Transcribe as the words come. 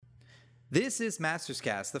This is Masters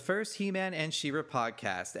Cast, the first He-Man and She-Ra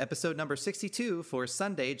podcast, episode number 62 for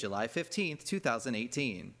Sunday, July 15th,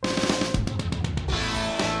 2018.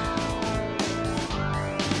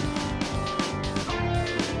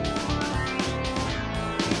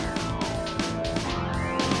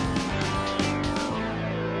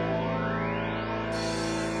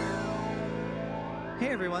 Hey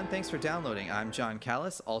everyone, thanks for downloading. I'm John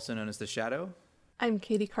Callis, also known as The Shadow. I'm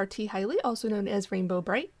Katie Carty-Hiley, also known as Rainbow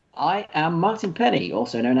Bright. I am Martin Penny,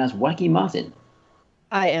 also known as Wacky Martin.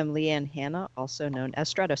 I am Leanne Hanna, also known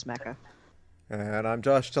as Stratosmacker. And I'm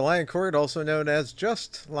Josh DeLioncourt, also known as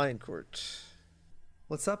Just Lioncourt.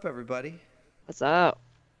 What's up, everybody? What's up?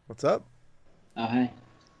 What's up? Oh, hey.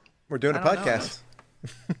 We're doing a podcast.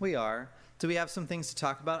 We are. Do we have some things to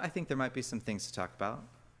talk about? I think there might be some things to talk about.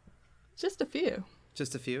 Just a few.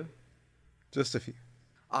 Just a few? Just a few.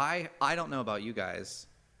 I don't know about you guys,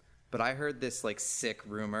 but I heard this sick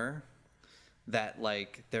rumor that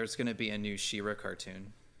there's going to be a new She-Ra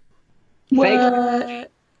cartoon. What?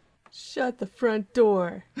 Shut the front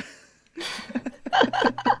door.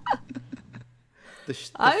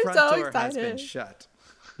 The I'm front so door has been excited. shut.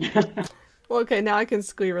 Well, okay, now I can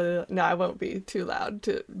squeal really. No, I won't be too loud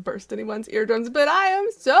to burst anyone's eardrums, but I am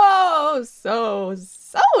so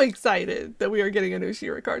excited that we are getting a new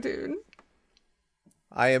She-Ra cartoon.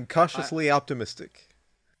 I am cautiously optimistic.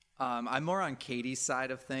 I'm more on Katie's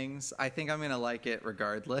side of things. I think I'm going to like it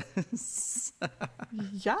regardless.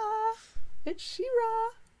 Yeah, it's She-Ra.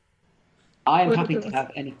 I am happy to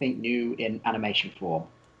have anything new in animation form.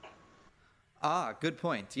 Ah, good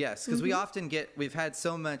point. Yes, because we've had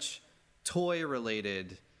so much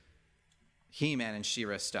toy-related He-Man and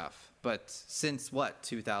She-Ra stuff, but since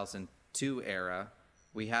 2002 era,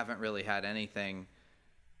 we haven't really had anything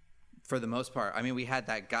for the most part. I mean, we had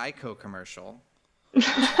that Geico commercial. And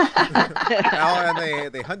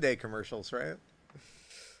the Hyundai commercials, right?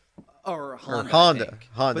 Or Honda.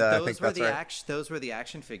 Honda. But I those think were that's right. Those were the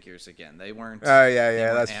action figures again. They weren't. Oh, they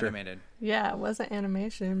weren't that's animated. Yeah, it wasn't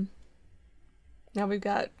animation. Now we've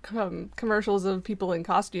got commercials of people in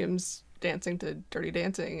costumes dancing to Dirty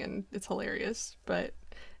Dancing, and it's hilarious. But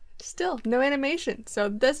still, no animation. So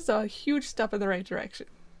this is a huge step in the right direction.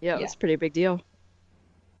 Yeah, it's a pretty big deal.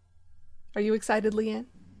 Are you excited, Leanne?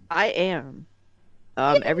 I am.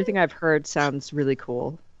 Everything I've heard sounds really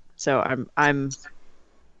cool. So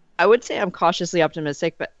I would say I'm cautiously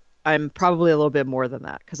optimistic, but I'm probably a little bit more than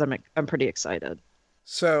that because I'm pretty excited.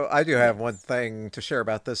 So I do have one thing to share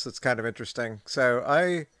about this that's kind of interesting. So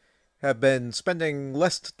I have been spending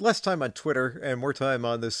less time on Twitter and more time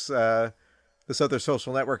on this other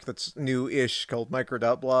social network that's new-ish called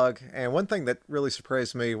Micro.blog. And one thing that really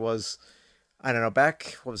surprised me was, I don't know,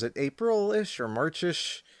 back, what was it, April-ish or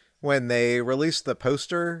March-ish, when they released the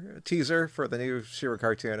poster teaser for the new She-Ra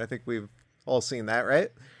cartoon. I think we've all seen that,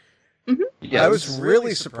 right? Mm-hmm. Yeah, I was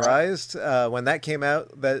really surprised when that came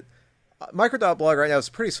out that Micro.blog right now is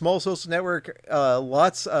a pretty small social network.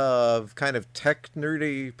 Lots of kind of tech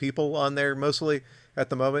nerdy people on there mostly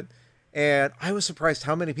at the moment. And I was surprised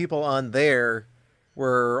how many people on there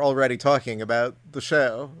were already talking about the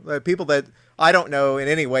show. People that I don't know in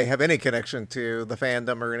any way have any connection to the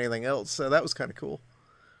fandom or anything else. So that was kind of cool.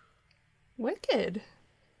 Wicked.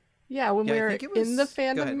 Yeah, when we're in the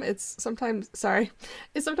fandom, it's sometimes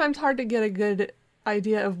hard to get a good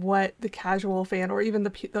idea of what the casual fan or even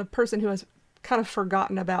the person who has kind of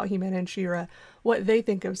forgotten about He-Man and She-Ra, what they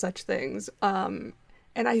think of such things. And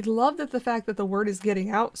I love that the fact that the word is getting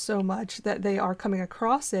out so much that they are coming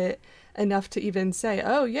across it enough to even say,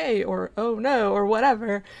 oh, yay, or oh, no, or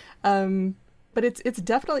whatever. But it's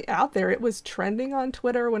definitely out there. It was trending on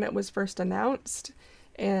Twitter when it was first announced.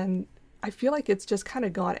 And I feel like it's just kind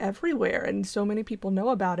of gone everywhere. And so many people know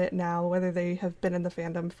about it now, whether they have been in the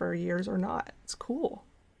fandom for years or not. It's cool.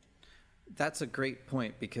 That's a great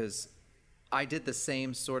point because I did the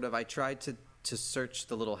same I tried to search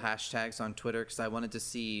the little hashtags on Twitter because I wanted to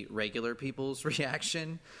see regular people's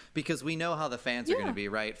reaction because we know how the fans are going to be,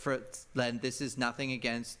 right? Then this is nothing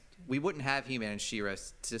against. We wouldn't have He-Man and She-Ra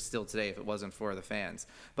still today if it wasn't for the fans.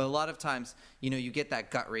 But a lot of times, you get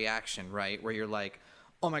that gut reaction, right? Where you're like,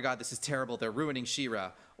 oh my God, this is terrible. They're ruining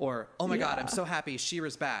She-Ra. Or, oh my God, I'm so happy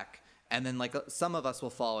She-Ra's back. And then some of us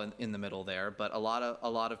will fall in the middle there, but a lot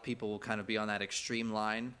of people will kind of be on that extreme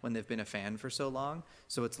line when they've been a fan for so long.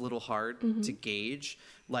 So it's a little hard to gauge.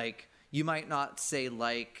 You might not say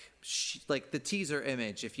the teaser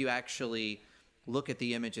image. If you actually look at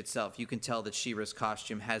the image itself, you can tell that She-Ra's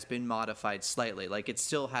costume has been modified slightly. It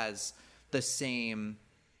still has the same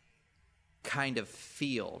kind of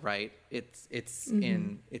feel, right? It's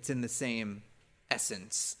in the same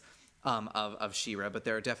essence of She-Ra, but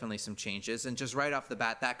there are definitely some changes, and just right off the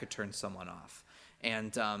bat, that could turn someone off.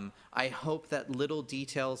 And I hope that little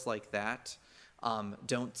details like that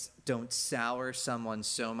don't sour someone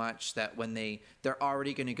so much that when they're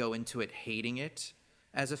already going to go into it hating it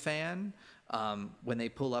as a fan, when they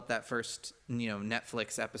pull up that first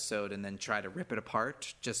Netflix episode and then try to rip it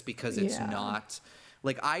apart just because it's not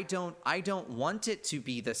like, I don't want it to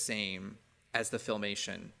be the same as the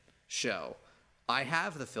Filmation show. I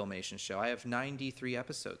have the Filmation show. I have 93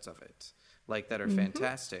 episodes of it, like, that are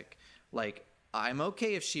fantastic. Like, I'm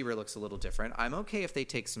okay if She-Ra looks a little different. I'm okay if they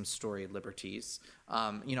take some story liberties.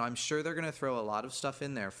 I'm sure they're going to throw a lot of stuff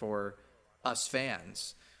in there for us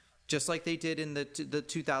fans, just like they did in the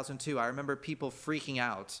 2002. I remember people freaking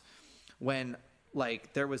out when,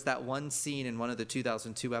 like, there was that one scene in one of the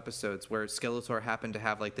 2002 episodes where Skeletor happened to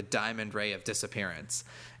have, like, the diamond ray of disappearance,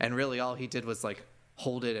 and really all he did was, like,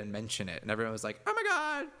 hold it and mention it, and everyone was like, "Oh my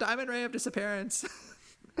god, diamond ray of disappearance."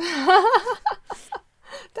 That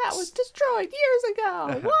was destroyed years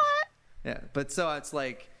ago. What? Yeah, but so it's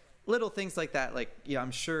like little things like that. Like, I'm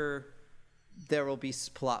sure there will be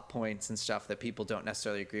plot points and stuff that people don't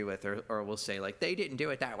necessarily agree with, or will say, like, they didn't do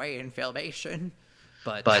it that way in Filmation.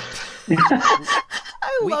 But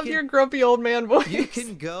I love your grumpy old man voice. You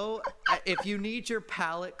can go, if you need your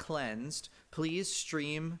palate cleansed, please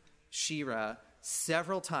stream She-Ra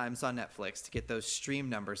several times on Netflix to get those stream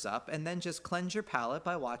numbers up, and then just cleanse your palate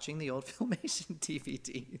by watching the old Filmation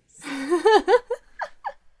DVDs.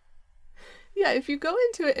 Yeah, if you go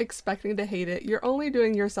into it expecting to hate it, you're only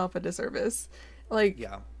doing yourself a disservice. Like,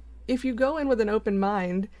 if you go in with an open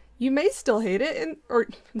mind, you may still hate it, it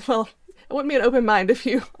wouldn't be an open mind if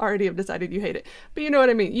you already have decided you hate it. But you know what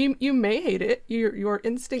I mean? You may hate it. Your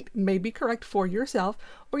instinct may be correct for yourself,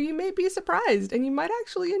 or you may be surprised and you might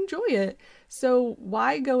actually enjoy it. So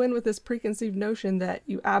why go in with this preconceived notion that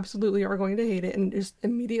you absolutely are going to hate it and just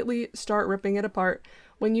immediately start ripping it apart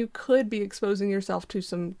when you could be exposing yourself to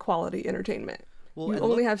some quality entertainment? You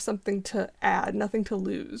only have something to add, nothing to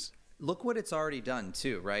lose. Look what it's already done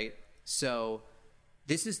too, right? So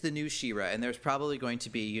this is the new She-Ra, and there's probably going to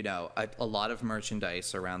be, a lot of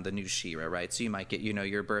merchandise around the new She-Ra, right? So you might get,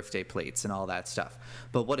 your birthday plates and all that stuff.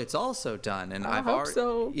 But what it's also done, and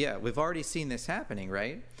we've already seen this happening,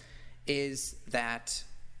 right? Is that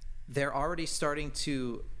they're already starting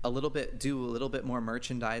to do a little bit more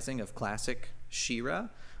merchandising of classic She-Ra.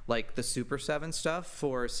 Like the Super 7 stuff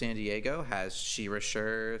for San Diego has She-Ra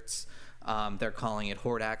shirts. They're calling it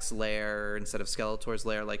Hordak's Lair instead of Skeletor's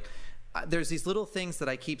Lair. Like, there's these little things that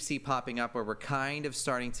I see popping up where we're kind of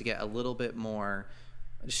starting to get a little bit more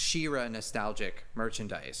She-Ra nostalgic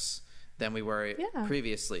merchandise than we were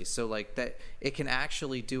previously. So, like, that it can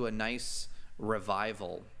actually do a nice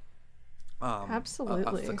revival absolutely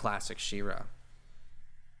of the classic She-Ra.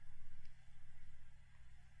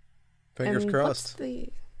 Fingers crossed.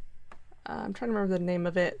 I'm trying to remember the name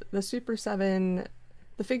of it. The Super 7,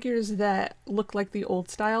 the figures that look like the old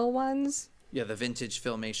style ones. Yeah, the vintage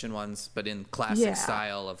Filmation ones, but in classic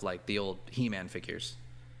style of, like, the old He-Man figures.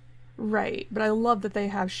 Right, but I love that they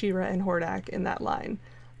have She-Ra and Hordak in that line.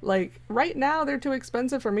 Like, right now they're too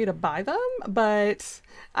expensive for me to buy them, but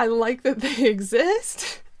I like that they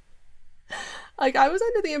exist. Like, I was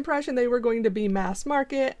under the impression they were going to be mass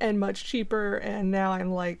market and much cheaper, and now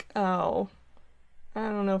I'm like, oh, I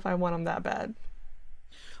don't know if I want them that bad.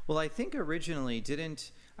 Well, I think originally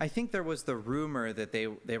I think there was the rumor that they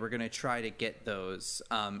were going to try to get those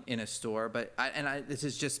in a store, but this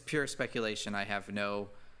is just pure speculation. I have no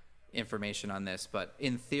information on this, but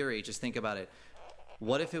in theory, just think about it.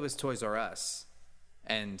 What if it was Toys R Us?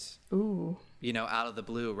 And, out of the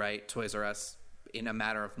blue, right? Toys R Us, in a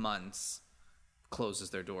matter of months, closes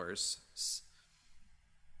their doors.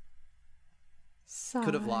 Sigh.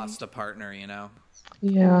 Could have lost a partner,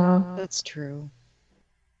 Yeah. That's true.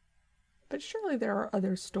 But surely there are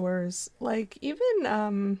other stores, like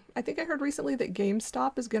even, I think I heard recently that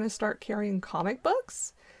GameStop is going to start carrying comic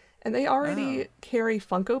books, and they already carry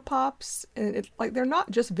Funko Pops, and they're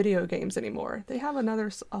not just video games anymore. They have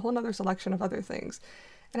a whole other selection of other things.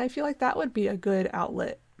 And I feel like that would be a good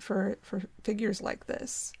outlet for figures like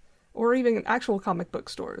this, or even actual comic book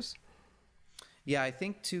stores. Yeah, I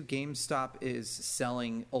think too, GameStop is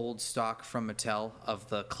selling old stock from Mattel of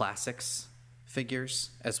the classics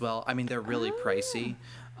figures as well. I mean, they're really pricey.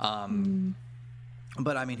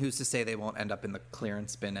 But I mean, who's to say they won't end up in the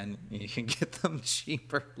clearance bin and you can get them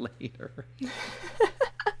cheaper later?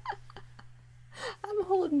 I'm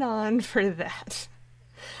holding on for that.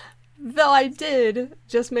 Though I did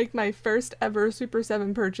just make my first ever Super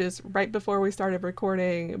 7 purchase right before we started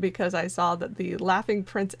recording because I saw that the Laughing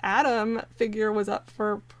Prince Adam figure was up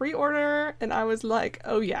for pre-order, and I was like,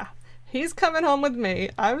 oh yeah, he's coming home with me.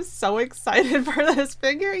 I'm so excited for this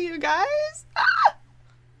figure, you guys.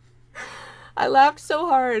 I laughed so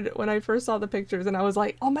hard when I first saw the pictures, and I was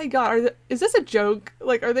like, oh my god, is this a joke?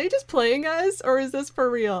 Like, are they just playing us, or is this for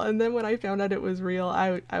real? And then when I found out it was real,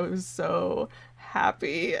 I was so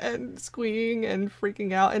happy and squeeing and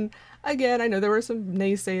freaking out. And again, I know there were some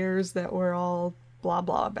naysayers that were all blah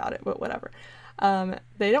blah about it, but whatever.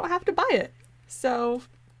 They don't have to buy it, so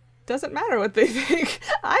doesn't matter what they think.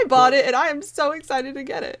 I bought it and I am so excited to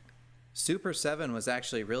get it. Super 7 was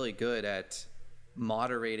actually really good at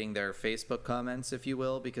moderating their Facebook comments, if you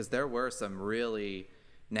will, because there were some really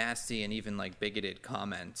nasty and even like bigoted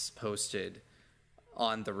comments posted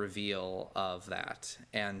on the reveal of that.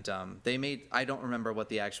 And they made, I don't remember what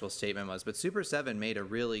the actual statement was, but Super 7 made a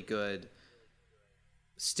really good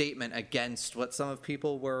statement against what some of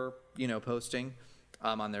people were, posting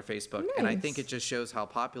on their Facebook. Nice. And I think it just shows how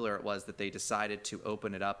popular it was that they decided to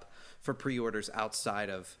open it up for pre-orders outside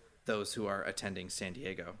of those who are attending San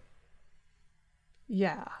Diego.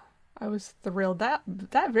 Yeah, I was thrilled. That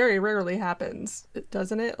very rarely happens,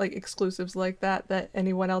 doesn't it? Like exclusives like that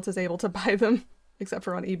anyone else is able to buy them. Except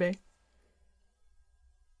for on eBay.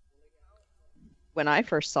 When I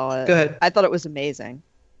first saw it, go ahead. I thought it was amazing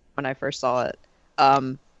when I first saw it.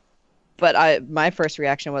 But my first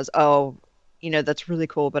reaction was, oh, that's really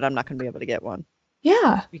cool, but I'm not going to be able to get one.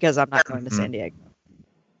 Yeah. Because I'm not going to San Diego.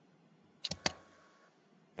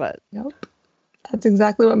 But nope. That's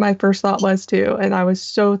exactly what my first thought was too. And I was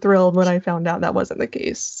so thrilled when I found out that wasn't the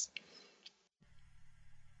case.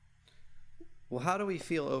 Well, how do we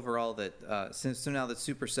feel overall that so now that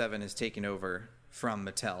Super 7 is taken over from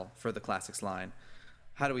Mattel for the Classics line,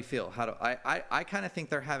 how do we feel? I kind of think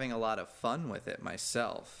they're having a lot of fun with it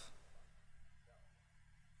myself.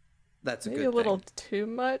 That's maybe a good little thing. Too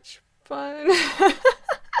much fun.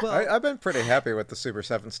 Well, I've been pretty happy with the Super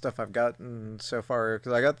 7 stuff I've gotten so far,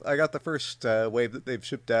 because I got the first wave that they've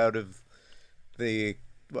shipped out of the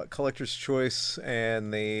Collector's Choice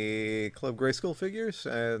and the Club Grayskull figures,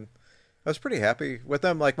 and I was pretty happy with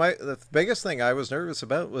them. Like the biggest thing I was nervous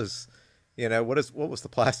about was, what was the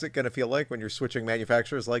plastic going to feel like when you're switching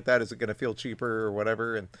manufacturers like that? Is it going to feel cheaper or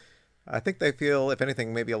whatever? And I think they feel, if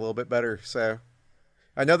anything, maybe a little bit better. So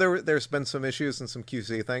I know there's been some issues and some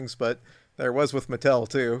QC things, but there was with Mattel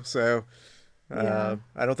too. So yeah.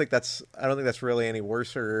 I don't think that's really any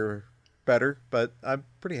worse or better, but I'm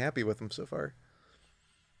pretty happy with them so far.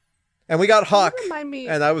 And we got Hawk,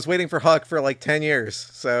 and I was waiting for Hawk for like 10 years.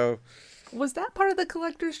 So was that part of the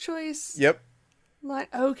Collector's Choice? Yep.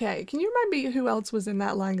 Okay. Can you remind me who else was in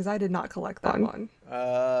that line? Because I did not collect that one.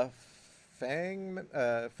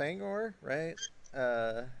 Fangor, right?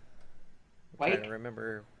 I'm trying to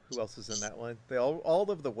remember who else is in that one. They all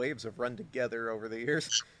of the waves have run together over the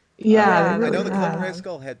years. Yeah, I know the Club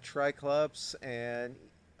Grayskull had Triclops and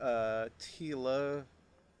Tila.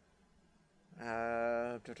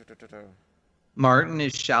 Martin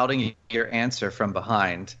is shouting your answer from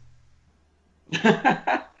behind.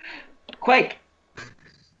 Quake.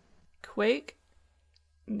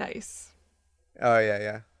 Nice. Oh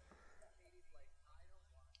yeah.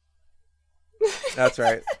 That's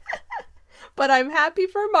right. But I'm happy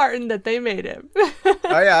for Martin that they made him. Oh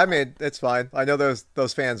yeah, I mean, it's fine. I know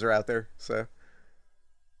those fans are out there. So,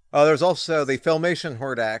 there's also the Filmation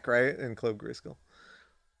Hordak, right, in Club Grayskull.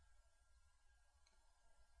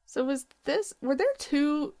 So were there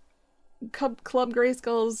two Club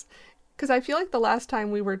Grayskulls? Because I feel like the last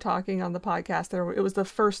time we were talking on the podcast, it was the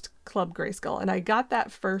first Club Grayskull, and I got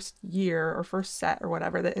that first year or first set or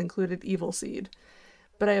whatever that included Evil Seed,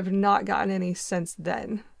 but I have not gotten any since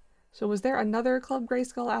then. So was there another Club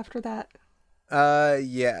Grayskull after that?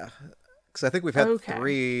 Yeah, because I think we've had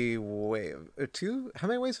 3 waves. 2? How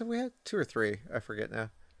many waves have we had? 2 or 3? I forget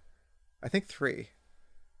now. I think 3.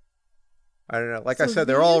 I don't know. Like I said,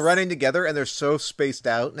 they're all running together, and they're so spaced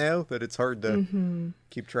out now that it's hard to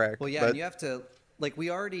keep track. Well, yeah, and you have to, like, we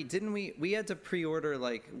had to pre-order,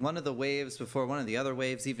 like, one of the waves before one of the other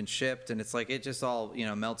waves even shipped, and it's like, it just all,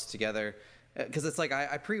 melts together. Because it's like,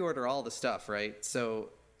 I pre-order all the stuff, right? So,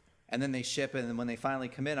 and then they ship, and then when they finally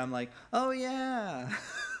come in, I'm like, oh, yeah.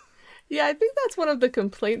 Yeah, I think that's one of the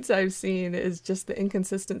complaints I've seen is just the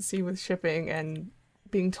inconsistency with shipping and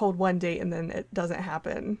being told one date and then it doesn't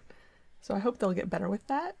happen. So I hope they'll get better with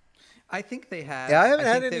that. I think they have. Yeah, I haven't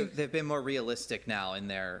had any. They've been more realistic now in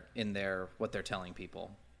their what they're telling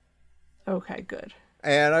people. Okay, good.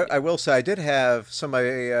 And I will say I did have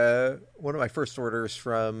one of my first orders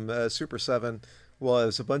from Super 7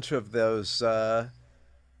 was a bunch of those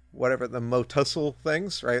whatever the Motussel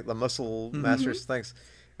things, right? The Muscle Masters things.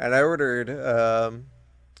 And I ordered a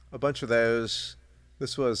bunch of those.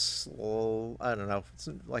 This was, well, I don't know,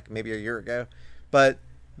 like maybe a year ago. But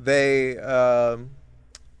they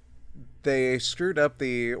screwed up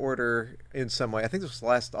the order in some way. I think this was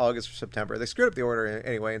last August or September. They screwed up the order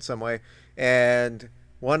anyway in some way. And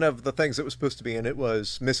one of the things that was supposed to be in it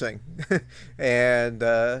was missing. And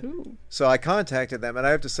so I contacted them. And I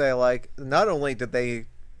have to say, like, not only did they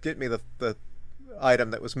get me the item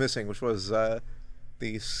that was missing, which was the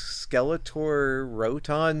Skeletor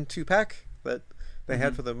Roton 2-pack that they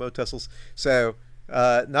had for the Motussels. So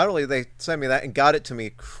not only did they send me that and got it to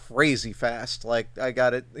me crazy fast, like I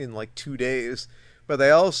got it in like 2 days, but they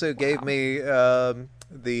also gave me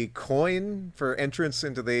the coin for entrance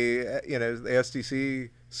into the the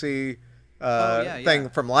SDCC thing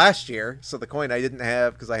from last year. So the coin I didn't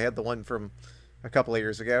have because I had the one from a couple of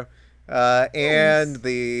years ago, and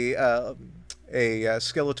the a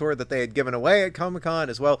Skeletor that they had given away at Comic-Con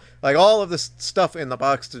as well. Like all of this stuff in the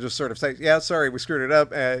box to just sort of say, yeah, sorry, we screwed it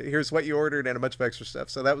up. Here's what you ordered and a bunch of extra stuff.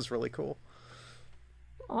 So that was really cool.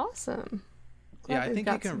 Awesome. Glad I think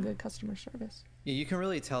got some good customer service. Yeah, you can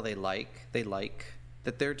really tell they like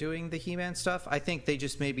that they're doing the He-Man stuff. I think they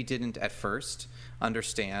just maybe didn't at first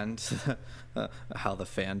understand how the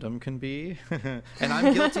fandom can be. And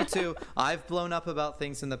I'm guilty too. I've blown up about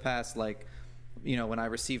things in the past, like, when I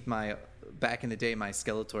received back in the day, my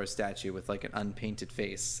Skeletor statue with like an unpainted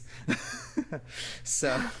face.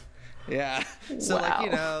 So, yeah. So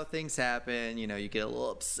wow. Things happen, you get a little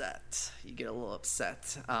upset.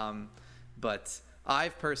 But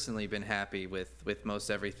I've personally been happy with most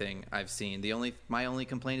everything I've seen. My only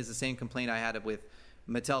complaint is the same complaint I had with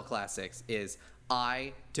Mattel Classics is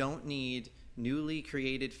I don't need newly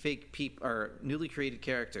created newly created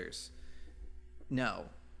characters. No.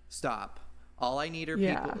 Stop. All I need are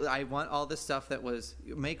people. I want all the stuff that was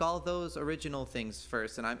make all those original things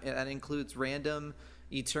first, and that includes random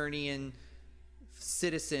Eternian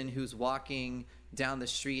citizen who's walking down the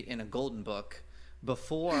street in a golden book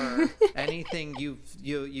before anything you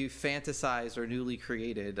fantasize or newly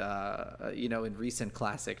created, in recent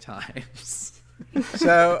classic times.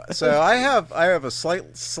 So I have a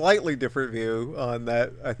slightly different view on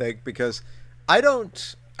that. I think because I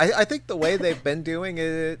think the way they've been doing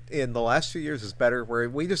it in the last few years is better, where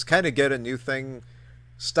we just kind of get a new thing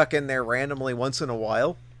stuck in there randomly once in a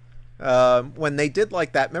while. When they did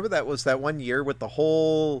like that, remember that was that one year with the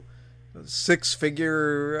whole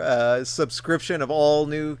 6-figure subscription of all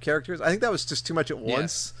new characters? I think that was just too much at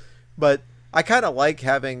once. Yes. But I kind of like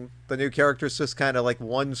having the new characters just kind of like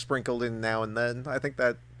one sprinkled in now and then. I think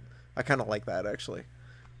that I kind of like that, actually.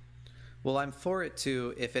 Well, I'm for it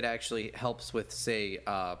too if it actually helps with, say,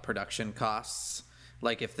 production costs.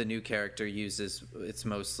 Like if the new character it's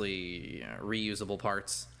mostly reusable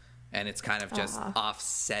parts, and it's kind of just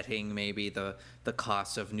offsetting maybe the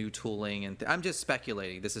cost of new tooling. And I'm just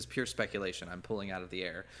speculating. This is pure speculation I'm pulling out of the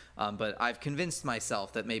air. But I've convinced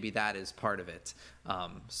myself that maybe that is part of it.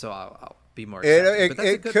 So I'll be more accepting. But that's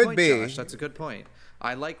a good point, Josh. That's a good point.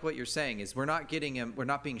 I like what you're saying is we're not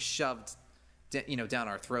being shoved down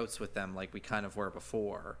our throats with them like we kind of were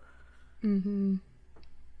before. Mm-hmm.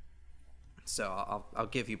 So I'll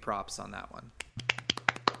give you props on that one.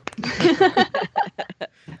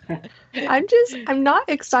 I'm not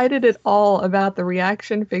excited at all about the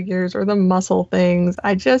reaction figures or the muscle things.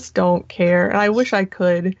 I just don't care. And I wish I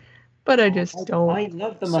could, but I just don't. I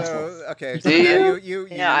love the muscles. So, okay. So now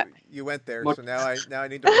you went there. So now I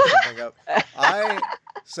need to bring something up.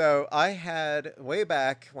 I had way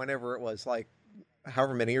back whenever it was, like,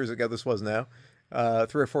 however many years ago this was now, 3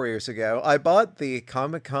 or 4 years ago, I bought the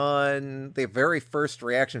Comic-Con, the very first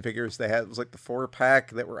reaction figures they had. It was like the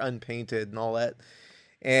 4-pack that were unpainted and all that.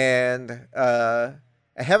 And I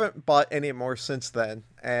haven't bought any more since then.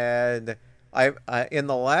 And I in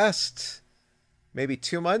the last maybe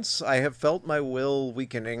 2 months, I have felt my will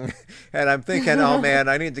weakening. And I'm thinking, oh man,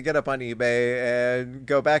 I need to get up on eBay and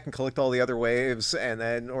go back and collect all the other waves and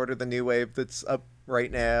then order the new wave that's up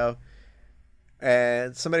right now.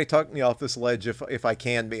 And somebody talked me off this ledge if I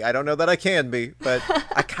can be. I don't know that I can be, but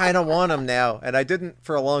I kind of want them now. And I didn't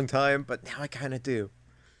for a long time, but now I kind of do.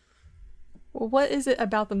 Well, what is it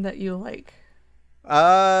about them that you like?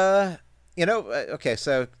 Okay,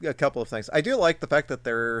 so a couple of things. I do like the fact that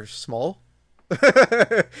they're small.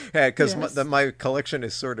 because my collection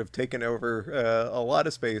is sort of taken over a lot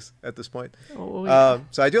of space at this point.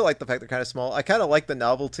 So I do like the fact they're kind of small. I kind of like the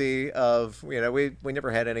novelty of, we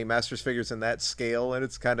never had any Masters figures in that scale, and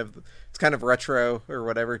it's kind of retro or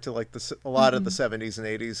whatever to like a lot of the 70s and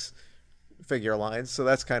 80s figure lines. So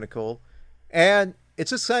that's kind of cool, and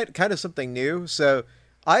it's just kind of something new. So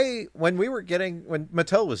when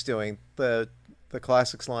Mattel was doing the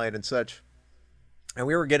classics line and such, and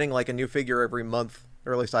we were getting like a new figure every month,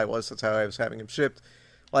 or at least I was, that's how I was having them shipped.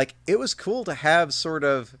 Like, it was cool to have sort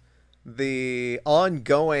of the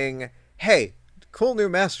ongoing, hey, cool new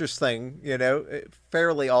Masters thing,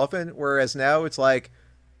 fairly often. Whereas now it's like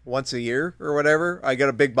once a year or whatever, I get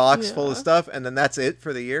a big box full of stuff, and then that's it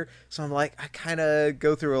for the year. So I'm like, I kind of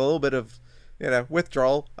go through a little bit of,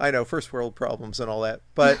 withdrawal. I know, first world problems and all that,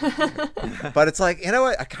 but but it's like,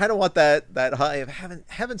 what? I kind of want that high of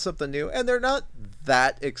having something new, and they're not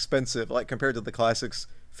that expensive, like compared to the classics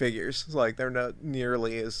figures. Like, they're not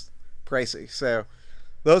nearly as pricey. So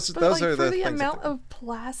those are the things. For the amount of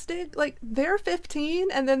plastic, like, they're $15,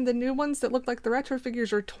 and then the new ones that look like the retro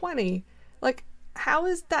figures are $20. Like, how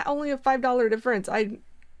is that only a $5 difference?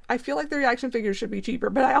 I feel like the reaction figures should be cheaper,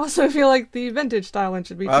 but I also feel like the vintage style one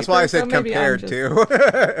should be cheaper. That's why I said compared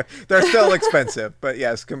to. They're still expensive, but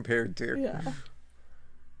yes, compared to. Yeah.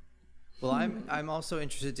 Well, I'm also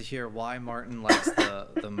interested to hear why Martin likes the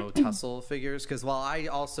Motussel figures, because while I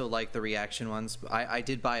also like the reaction ones, I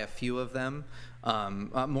did buy a few of them,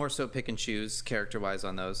 more so pick and choose character-wise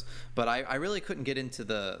on those, but I really couldn't get into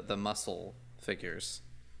the muscle figures.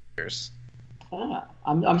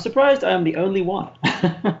 I'm surprised I am the only one.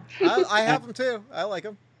 I have them too. I like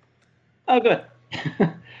them. Oh, good.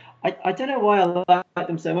 I don't know why I like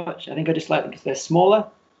them so much. I think I just like them because they're smaller,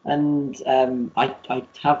 and I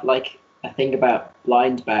have like a thing about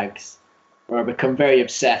blind bags where I become very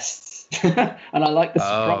obsessed, and I like the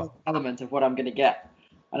surprise element of what I'm going to get,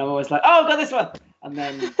 and I'm always like, oh, I got this one, and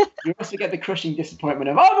then you also get the crushing disappointment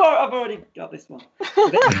of, oh, I've already got this one.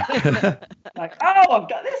 Like, oh, I've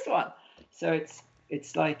got this one. So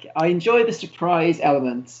it's like, I enjoy the surprise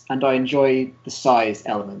element, and I enjoy the size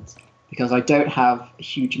element, because I don't have a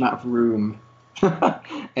huge amount of room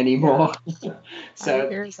anymore. So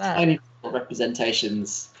tiny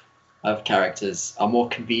representations of characters are more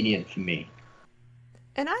convenient for me.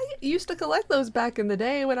 And I used to collect those back in the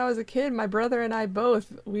day when I was a kid. My brother and I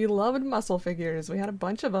both, we loved muscle figures. We had a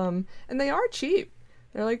bunch of them, and they are cheap.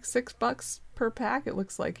 They're like $6 per pack, it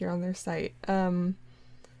looks like, here on their site. I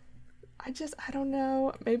don't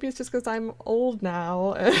know. Maybe it's just because I'm old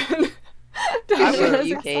now. I'm with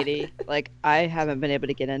you, Katie. Like, I haven't been able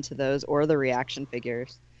to get into those or the reaction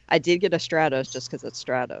figures. I did get a Stratos just because it's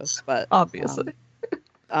Stratos, but obviously.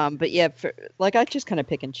 But yeah, I just kind of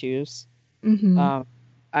pick and choose. Mm-hmm.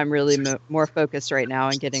 I'm really more focused right now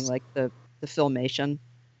on getting like the Filmation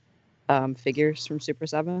figures from Super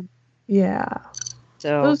 7. Yeah.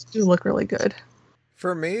 So those do look really good.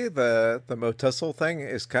 For me, the Motussel thing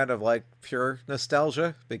is kind of like pure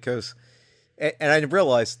nostalgia, because, and I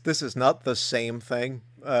realize this is not the same thing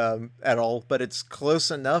at all, but it's close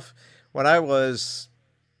enough. When I was,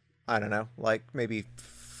 I don't know, like maybe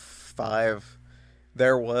 5,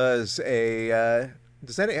 there was a, I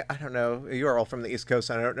don't know, you are all from the East Coast,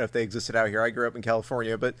 and I don't know if they existed out here. I grew up in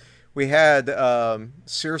California, but we had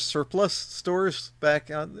Sears surplus stores back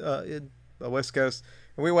on in the West Coast.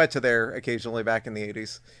 And we went to there occasionally back in the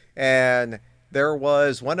 80s. And there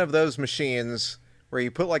was one of those machines where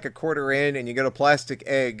you put like a quarter in and you get a plastic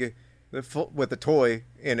egg with a toy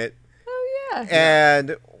in it. Oh, yeah.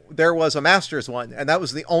 And there was a Masters one. And that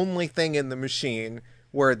was the only thing in the machine,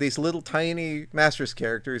 were these little tiny Masters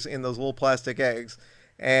characters in those little plastic eggs.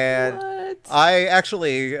 And what? I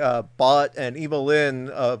actually bought an Evelyn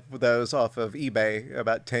of those off of eBay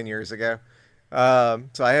about 10 years ago.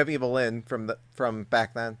 So I have Evelyn from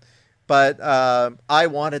back then, but I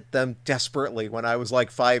wanted them desperately when I was like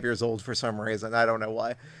 5 years old for some reason. I don't know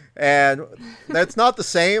why. And that's not the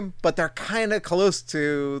same, but they're kind of close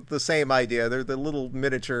to the same idea. They're the little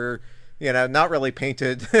miniature, not really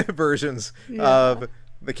painted versions of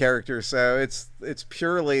the characters. So it's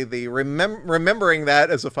purely the remembering that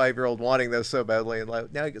as a 5-year-old wanting those so badly, and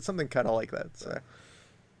like, now I get something kind of like that. So.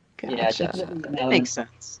 Gotcha. Yeah, that makes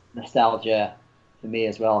sense. Nostalgia for me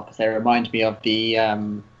as well, because they remind me of the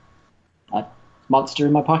Monster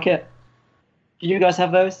in My Pocket. Do you guys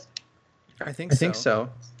have those? I think so.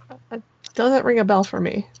 It doesn't ring a bell for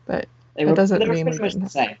me, but it doesn't mean they were pretty much the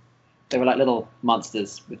same. They were like little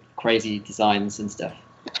monsters with crazy designs and stuff.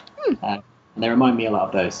 And they remind me a lot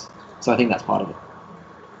of those. So I think that's part of it.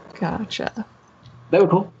 Gotcha. They were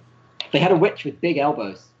cool. They had a witch with big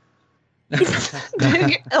elbows.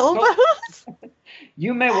 Big elbows?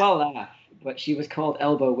 You may well laugh, but she was called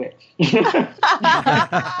Elbow Witch.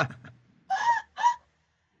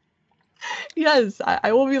 Yes,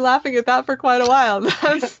 I will be laughing at that for quite a while.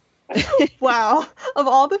 That's, wow. Of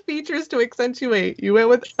all the features to accentuate, you went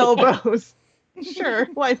with elbows. Sure,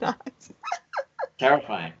 why not?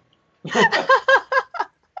 Terrifying.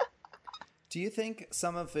 Do you think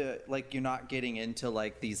some of it, like, you're not getting into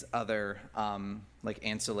like these other like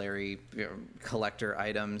ancillary collector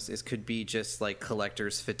items, could be just like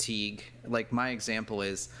collector's fatigue? Like, my example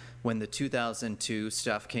is when the 2002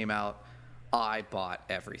 stuff came out, I bought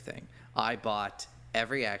everything. I bought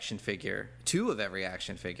every action figure, 2 of every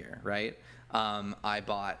action figure, right? I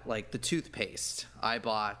bought like the toothpaste. I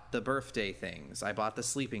bought the birthday things. I bought the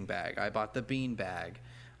sleeping bag. I bought the bean bag.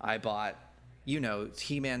 I bought,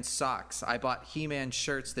 He-Man socks. I bought He-Man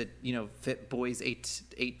shirts that, fit boys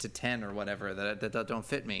 8 to 10 or whatever that don't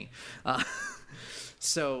fit me.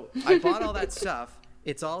 So I bought all that stuff.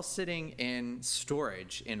 It's all sitting in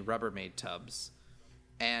storage in Rubbermaid tubs.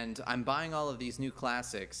 And I'm buying all of these new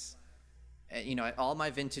classics. All my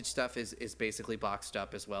vintage stuff is basically boxed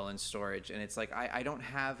up as well in storage. And it's like, I don't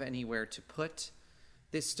have anywhere to put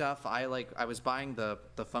this stuff. I was buying the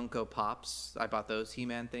Funko Pops. I bought those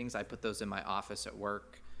He-Man things. I put those in my office at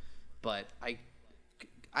work. But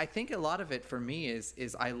I think a lot of it for me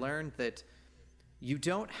is I learned that you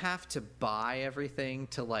don't have to buy everything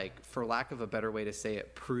to, like, for lack of a better way to say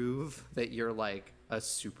it, prove that you're like a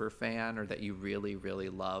super fan or that you really, really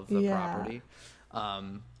love the property.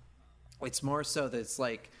 It's more so that it's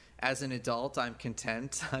like, as an adult, I'm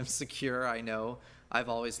content. I'm secure. I know I've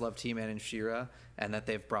always loved He-Man and She-Ra, and that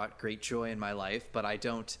they've brought great joy in my life. But I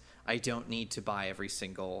don't need to buy every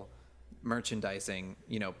single merchandising,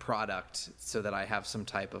 product so that I have some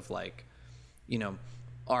type of like,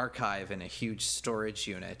 archive in a huge storage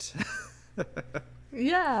unit.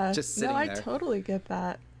 Yeah. Just sitting there. I totally get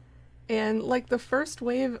that. And like the first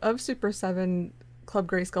wave of Super 7 Club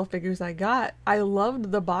Grayskull figures I got, I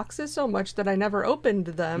loved the boxes so much that I never opened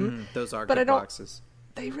them. Those are good boxes.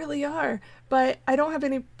 They really are. But I don't have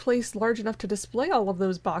any place large enough to display all of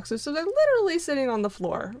those boxes, so they're literally sitting on the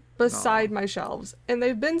floor beside my shelves. And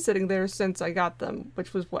they've been sitting there since I got them,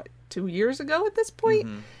 which was, 2 years ago at this point?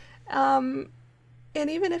 And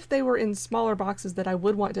even if they were in smaller boxes that I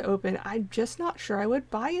would want to open, I'm just not sure I would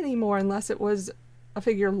buy anymore unless it was a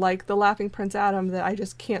figure like the Laughing Prince Adam that I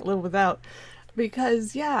just can't live without.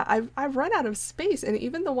 Because, I've run out of space, and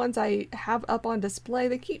even the ones I have up on display,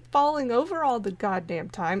 they keep falling over all the goddamn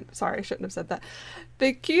time. Sorry, I shouldn't have said that.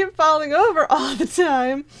 They keep falling over all the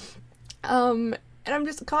time. And I'm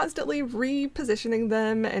just constantly repositioning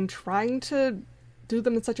them and trying to do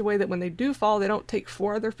them in such a way that when they do fall, they don't take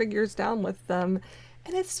 4 other figures down with them.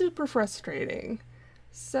 And it's super frustrating.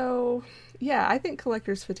 So, I think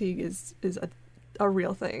collector's fatigue is a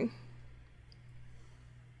real thing.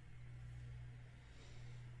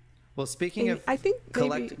 Well, speaking of, I think go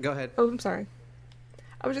ahead. Oh, I'm sorry.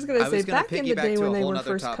 I was just going to say, back in the day when they were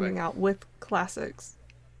first coming out with classics.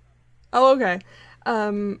 Oh, okay.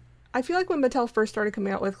 I feel like when Mattel first started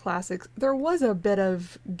coming out with classics, there was a bit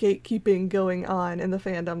of gatekeeping going on in the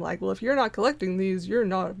fandom. Like, well, if you're not collecting these, you're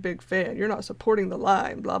not a big fan. You're not supporting the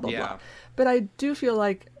line, blah, blah, blah. But I do feel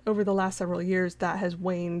like over the last several years, that has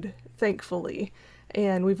waned, thankfully.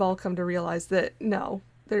 And we've all come to realize that, no,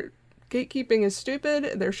 gatekeeping is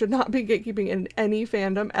stupid. There should not be gatekeeping in any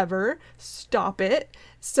fandom ever. Stop it.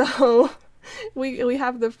 So we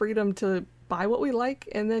have the freedom to buy what we like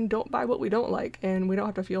and then don't buy what we don't like, and we don't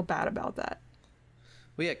have to feel bad about that.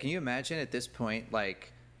 Well, yeah, can you imagine at this point,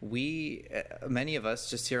 like, many of us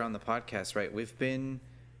just here on the podcast, right, we've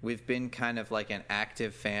been kind of like an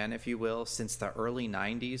active fan, if you will, since the early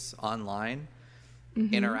 90s online.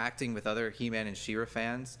 Interacting with other He-Man and She-Ra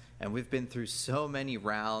fans, and we've been through so many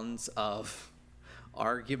rounds of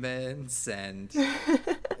arguments and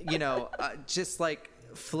just like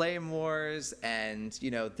flame wars, and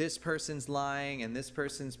this person's lying and this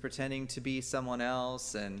person's pretending to be someone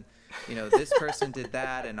else, and this person did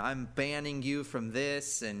that, and I'm banning you from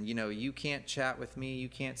this, and you can't chat with me, you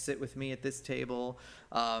can't sit with me at this table,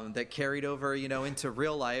 that carried over into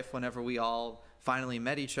real life whenever we all finally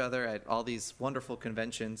met each other at all these wonderful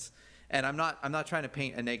conventions. And I'm not trying to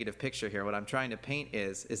paint a negative picture here. What I'm trying to paint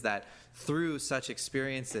is that through such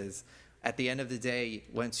experiences, at the end of the day,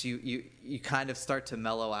 once you kind of start to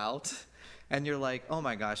mellow out, and you're like, oh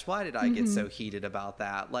my gosh, why did I get so heated about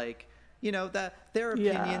that? Like, that their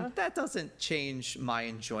opinion, that doesn't change my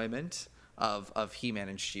enjoyment of He-Man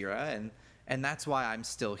and She-Ra. And that's why I'm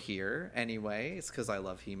still here anyway. It's because I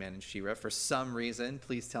love He-Man and She-Ra. For some reason,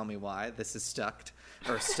 please tell me why this is stuck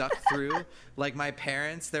through. Like my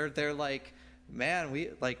parents, they're like, man,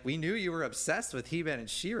 we knew you were obsessed with He-Man and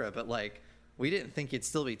She-Ra, but like we didn't think you'd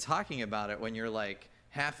still be talking about it when you're like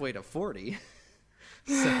halfway to 40.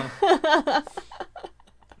 So,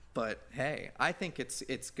 but hey, I think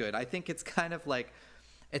it's good. I think it's kind of like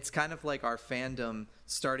our fandom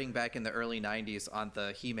starting back in the early 90s on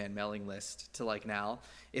the He-Man mailing list to like now.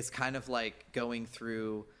 It's kind of like going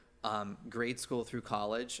through grade school through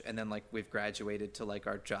college, and then like we've graduated to like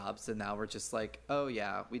our jobs, and now we're just like, oh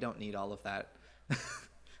yeah, we don't need all of that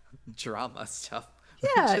drama stuff.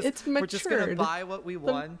 Yeah, it's matured. We're just gonna buy what we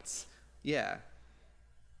want. Yeah,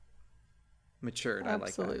 matured.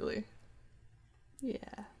 Absolutely. I like that.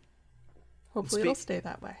 Yeah. Hopefully it'll stay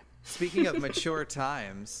that way. Speaking of mature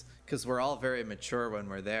times, because we're all very mature when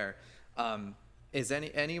we're there, is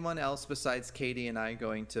anyone else besides Katie and I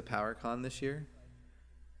going to PowerCon this year?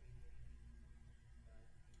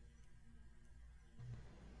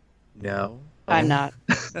 No. I'm not.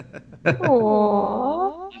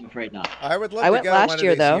 Aww. I'm afraid not. I would love I to went go last one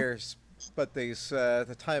year, of these though. years, but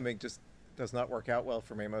the timing just does not work out well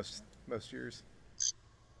for me most years.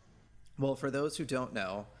 Well, for those who don't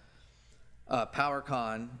know,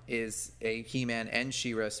 PowerCon is a He-Man and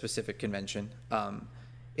She-Ra specific convention.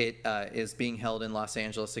 It is being held in Los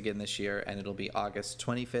Angeles again this year, and it'll be August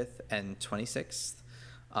 25th and 26th.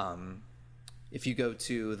 If you go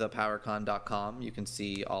to thepowercon.com, you can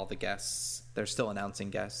see all the guests. They're still announcing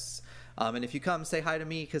guests. And if you come, say hi to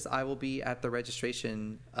me, because I will be at the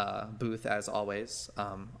registration booth, as always,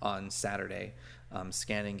 on Saturday,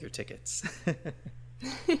 scanning your tickets.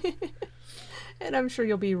 And I'm sure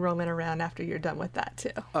you'll be roaming around after you're done with that, too.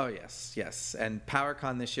 Oh, yes. And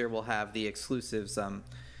PowerCon this year will have the exclusives,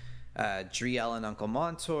 Driel and Uncle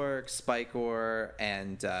Montork, Spikor,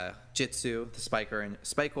 and Jitsu. The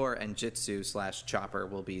Spikor and Jitsu / Chopper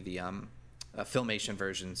will be the Filmation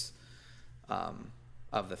versions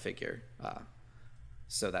of the figure.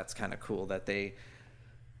 So that's kind of cool that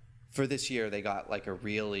for this year, they got like a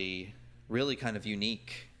really, really kind of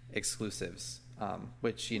unique exclusives,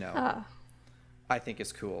 which, I think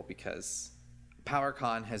is cool because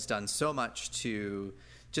PowerCon has done so much to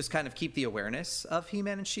just kind of keep the awareness of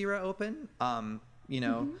He-Man and She-Ra open.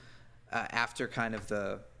 After kind of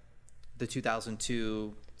the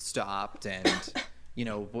 2002 stopped and,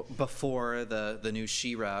 before the new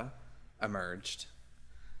She-Ra emerged,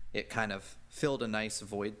 it kind of filled a nice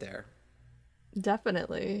void there.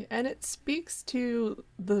 Definitely. And it speaks to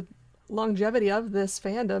the longevity of this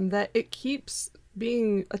fandom that it keeps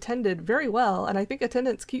being attended very well, and I think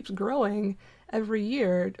attendance keeps growing every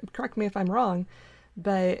year. Correct me if I'm wrong,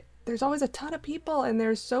 but there's always a ton of people, and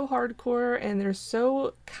they're so hardcore and they're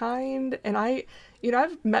so kind. And I've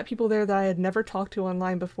met people there that I had never talked to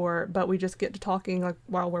online before, but we just get to talking like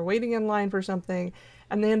while we're waiting in line for something,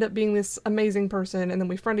 and they end up being this amazing person, and then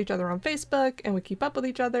we friend each other on Facebook and we keep up with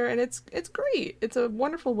each other, and it's great. It's a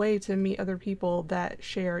wonderful way to meet other people that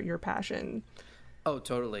share your passion. Oh,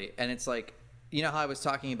 totally. And it's like, you know how I was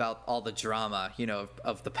talking about all the drama,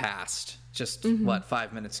 of the past, just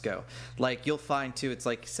 5 minutes ago? Like, you'll find too, it's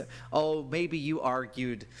like, oh, maybe you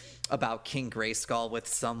argued about King Grayskull with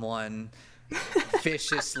someone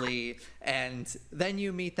viciously, and then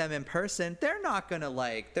you meet them in person. They're not gonna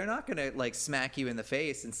smack you in the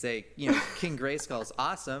face and say, King Grayskull's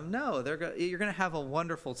awesome. No, you're gonna have a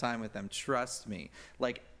wonderful time with them. Trust me.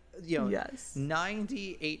 Like, yes.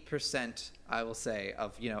 98%, I will say,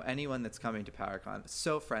 of anyone that's coming to PowerCon,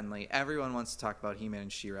 so friendly. Everyone wants to talk about He-Man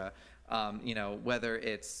and She-Ra. Whether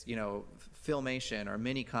it's Filmation or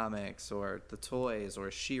mini comics or the toys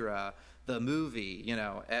or She-Ra, the movie.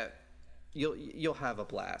 You'll have a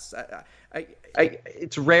blast.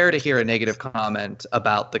 It's rare to hear a negative comment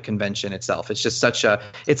about the convention itself. It's just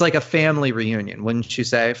it's like a family reunion, wouldn't you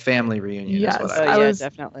say? Family reunion. Yes, is what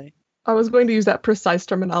definitely. I was going to use that precise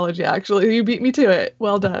terminology, actually. You beat me to it.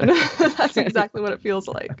 Well done. That's exactly what it feels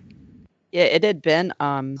like. Yeah, it had been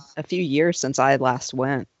a few years since I last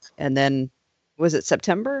went. And then, was it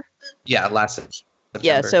September? Yeah, last September.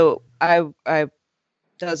 Yeah, so I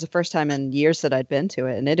that was the first time in years that I'd been to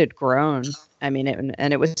it, and it had grown. I mean,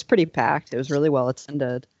 it was pretty packed. It was really well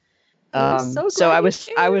attended. So I was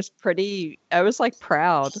like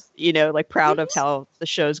proud, proud of how the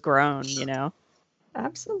show's grown,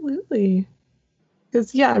 Absolutely.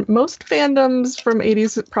 Because, most fandoms from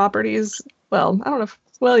 80s properties, well, I don't know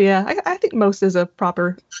I think most is a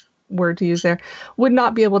proper word to use there, would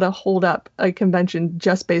not be able to hold up a convention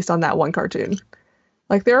just based on that one cartoon.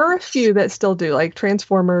 Like there are a few that still do, like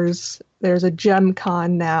Transformers. There's a Gem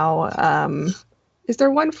Con now. Is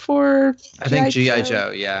there one for I think G.I.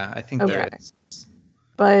 Joe? Yeah, I think there is.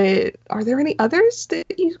 But are there any others that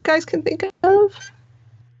you guys can think of?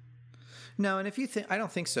 No, and if you think, I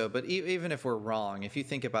don't think so, but even if we're wrong, if you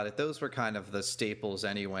think about it, those were kind of the staples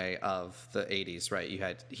anyway of the 80s, right? You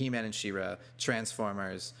had He-Man and She-Ra,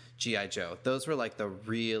 Transformers, G.I. Joe. Those were like the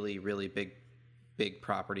really, really big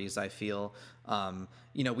properties, I feel.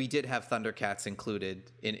 We did have Thundercats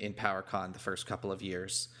included in PowerCon the first couple of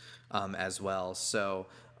years as well. So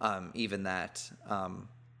even that...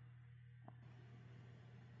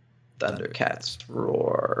 Thundercats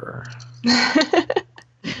roar.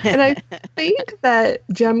 And I think that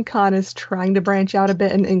Gem Con is trying to branch out a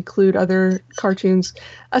bit and include other cartoons,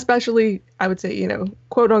 especially, I would say,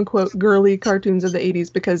 quote unquote, girly cartoons of the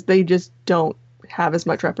 80s, because they just don't have as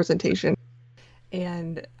much representation.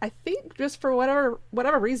 And I think just for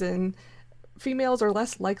whatever reason, females are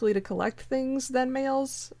less likely to collect things than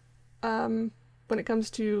males when it comes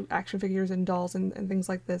to action figures and dolls and things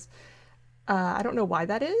like this. I don't know why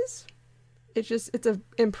that is. It's an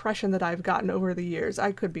impression that I've gotten over the years.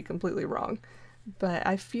 I could be completely wrong, but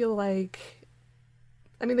I feel like,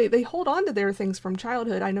 they hold on to their things from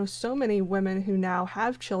childhood. I know so many women who now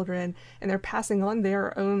have children and they're passing on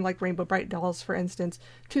their own, like Rainbow Brite dolls, for instance,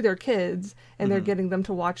 to their kids, and they're getting them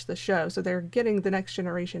to watch the show. So they're getting the next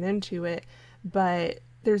generation into it, but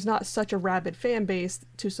there's not such a rabid fan base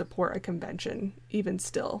to support a convention, even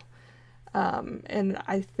still. And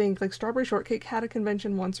I think like Strawberry Shortcake had a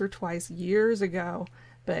convention once or twice years ago,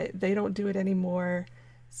 but they don't do it anymore.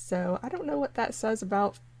 So I don't know what that says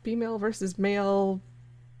about female versus male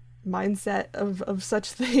mindset of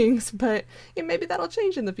such things, but maybe that'll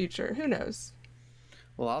change in the future. Who knows?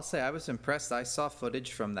 Well, I'll say I was impressed. I saw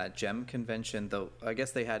footage from that Gem convention, though I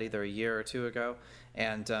guess they had either a year or two ago,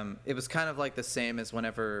 and it was kind of like the same as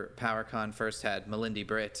whenever PowerCon first had Melindy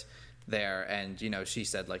Britt there, and she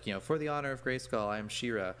said, like, for the honor of Grayskull, I am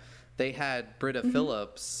She-Ra. They had Britta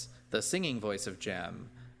Phillips, the singing voice of Gem,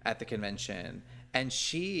 at the convention, and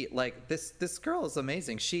she, like, this girl is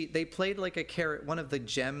amazing. They played like one of the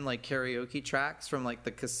Gem like karaoke tracks from like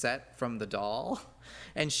the cassette from the doll,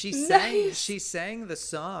 and she sang the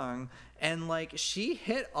song, and like she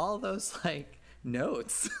hit all those like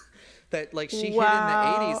notes that like she hit in the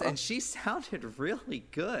 80s, and she sounded really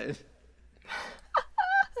good.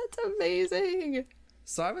 That's amazing.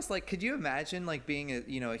 So I was like, could you imagine like being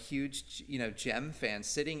a huge Gem fan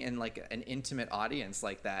sitting in like an intimate audience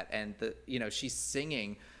like that, and she's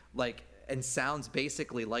singing like and sounds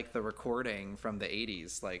basically like the recording from the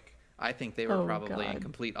 80s. Like I think they were probably in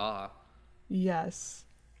complete awe. Yes.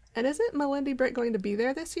 And isn't Melindy Britt going to be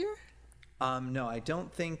there this year? No, I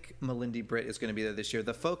don't think Melindy Britt is going to be there this year.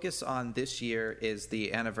 The focus on this year is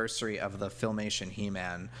the anniversary of the Filmation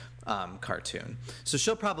He-Man cartoon. So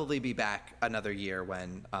she'll probably be back another year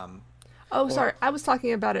when... sorry. I was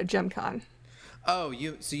talking about at Gem Con. Oh,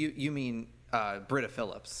 you mean Britta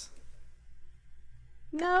Phillips?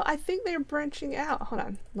 No, I think they're branching out. Hold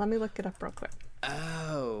on. Let me look it up real quick.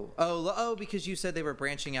 Oh, because you said they were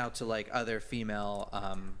branching out to like other female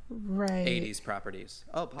right 80s properties.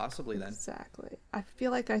 Oh, possibly then. Exactly. I feel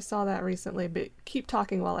like I saw that recently, but keep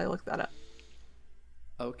talking while I look that up.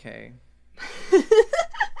 Okay.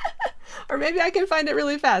 Or maybe I can find it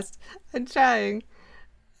really fast. I'm trying.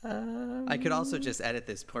 I could also just edit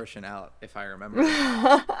this portion out if I remember.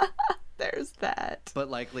 There's that. But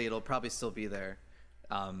likely it'll probably still be there.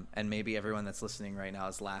 And maybe everyone that's listening right now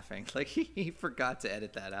is laughing. Like, he forgot to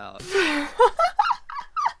edit that out.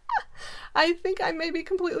 I think I may be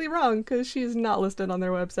completely wrong because she's not listed on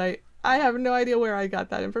their website. I have no idea where I got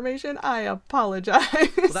that information. I apologize.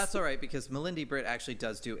 Well, that's all right, because Melindy Britt actually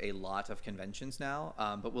does do a lot of conventions now.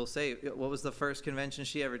 But we'll say, what was the first convention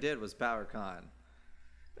she ever did was PowerCon.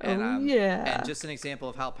 And, yeah. And just an example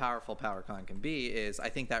of how powerful PowerCon can be is I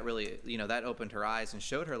think that really, that opened her eyes and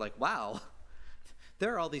showed her, like, wow,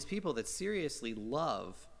 there are all these people that seriously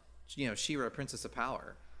love, She-Ra, Princess of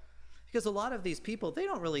Power. Because a lot of these people, they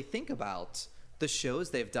don't really think about the shows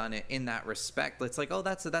they've done in that respect. It's like, oh,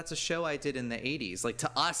 that's a show I did in the 80s. Like,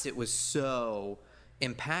 to us, it was so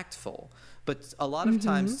impactful. But a lot of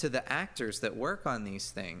times to the actors that work on these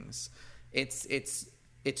things, it's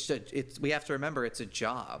we have to remember it's a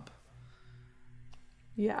job.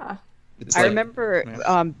 Yeah. I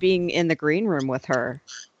remember being in the green room with her.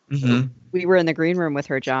 Mm-hmm. We were in the green room with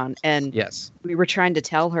her, John, and yes, we were trying to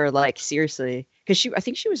tell her, like, seriously, because I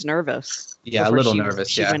think she was nervous. Yeah, a little nervous.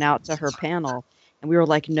 She went out to her panel, And we were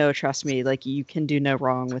like, no, trust me, like you can do no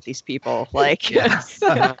wrong with these people. Like,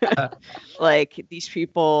 like these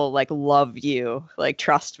people like love you, like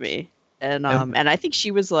trust me. And I think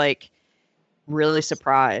she was like really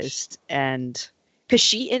surprised, and because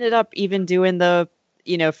she ended up even doing the,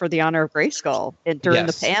 for the honor of Grayskull during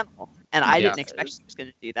the panel. And I didn't expect she was going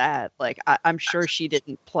to do that. Like, I'm sure she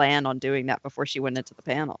didn't plan on doing that before she went into the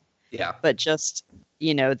panel. Yeah. But just,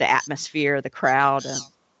 the atmosphere, the crowd,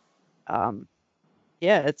 and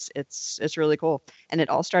it's really cool. And it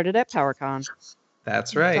all started at PowerCon.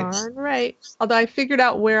 That's right. Darn right. Although I figured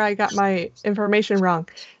out where I got my information wrong.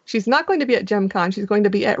 She's not going to be at GemCon. She's going to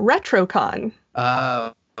be at RetroCon.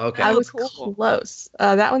 Okay. I was close.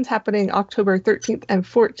 That one's happening October 13th and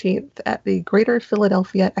 14th at the Greater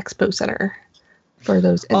Philadelphia Expo Center for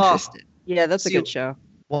those interested. Yeah, that's a good show.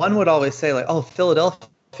 One would always say, like, oh,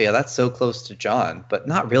 Philadelphia, that's so close to John. But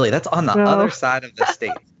not really. That's on the other side of the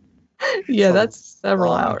state. Yeah, that's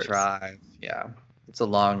several hours. Drive. Yeah, it's a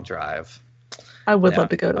long drive. I would love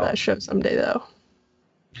to go to that show someday, though.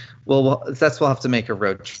 Well, we'll have to make a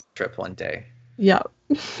road trip one day. Yeah.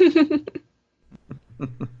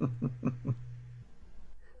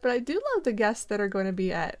 But I do love the guests that are going to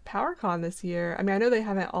be at PowerCon this year. I mean, I know they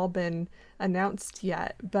haven't all been announced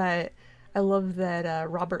yet, but I love that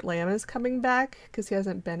Robert Lamb is coming back because he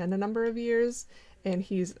hasn't been in a number of years, and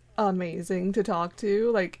he's amazing to talk to.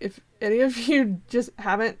 Like, if any of you just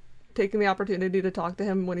haven't taken the opportunity to talk to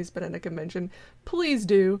him when he's been in a convention, please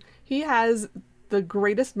do. He has the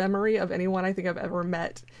greatest memory of anyone I think I've ever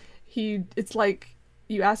met. It's like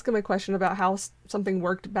you ask him a question about how something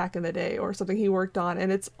worked back in the day or something he worked on,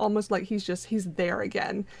 and it's almost like he's there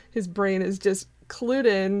again. His brain is just clued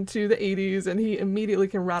in to the 80s, and he immediately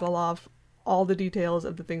can rattle off all the details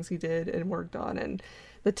of the things he did and worked on, and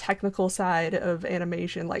the technical side of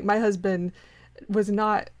animation. Like, my husband was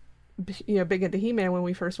not big into He-Man when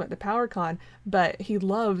we first went to PowerCon, but he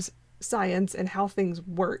loves science and how things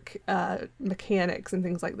work, mechanics and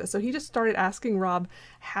things like this. So he just started asking Rob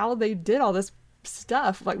how they did all this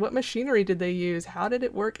stuff, like what machinery did they use, how did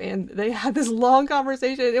it work, and they had this long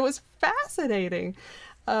conversation. It was fascinating.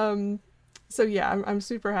 So yeah, I'm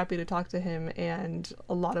super happy to talk to him and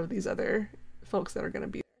a lot of these other folks that are going to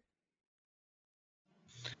be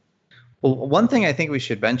there. Well, one thing I think we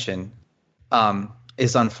should mention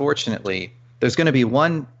is, unfortunately, there's going to be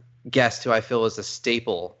one guest who I feel is a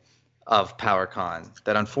staple of PowerCon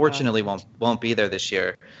that unfortunately won't be there this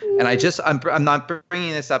year. And I'm not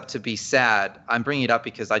bringing this up to be sad. I'm bringing it up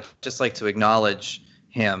because I just like to acknowledge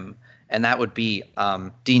him, and that would be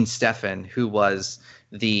Dean Stephan, who was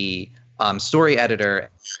the story editor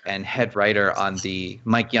and head writer on the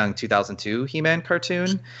Mike Young 2002 He-Man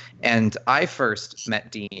cartoon. And I first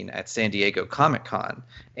met Dean at San Diego Comic-Con,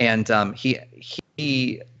 and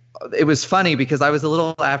it was funny because I was a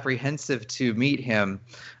little apprehensive to meet him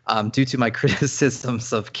due to my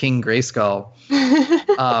criticisms of King Grayskull.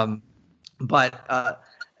 But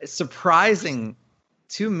surprising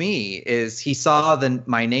to me is he saw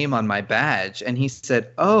my name on my badge, and he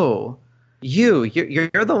said, "Oh, you're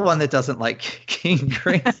the one that doesn't like King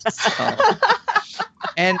Grayskull."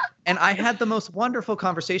 and I had the most wonderful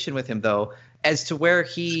conversation with him, though, as to where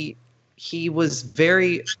he was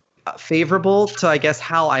very favorable to, I guess,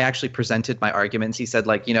 how I actually presented my arguments. He said,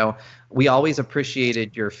 like, we always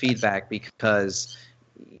appreciated your feedback because,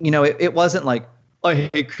 it wasn't like, I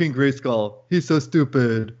hate King Grayskull, he's so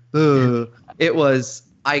stupid. It was,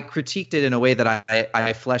 I critiqued it in a way that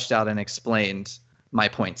I fleshed out and explained my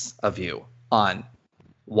points of view on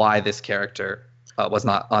why this character was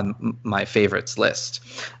not on my favorites list.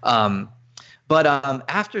 But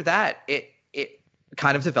after that, it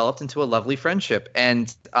kind of developed into a lovely friendship,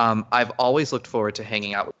 and I've always looked forward to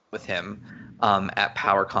hanging out with him at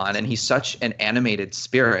PowerCon, and he's such an animated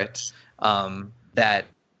spirit that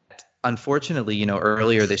unfortunately,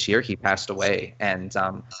 earlier this year he passed away, and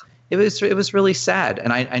it was really sad.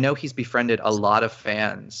 And I know he's befriended a lot of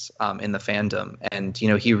fans in the fandom, and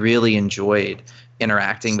he really enjoyed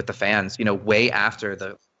interacting with the fans way after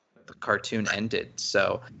the cartoon ended.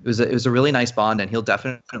 So it was a really nice bond, and he'll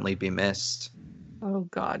definitely be missed. Oh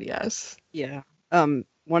God, yes. Yeah.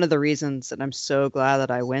 One of the reasons that I'm so glad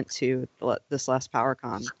that I went to this last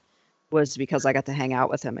PowerCon was because I got to hang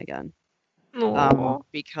out with him again.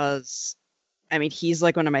 Because, I mean, he's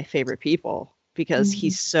like one of my favorite people because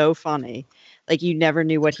he's so funny. Like, you never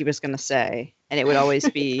knew what he was going to say, and it would always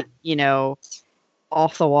be,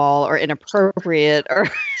 off the wall or inappropriate or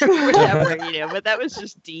whatever, but that was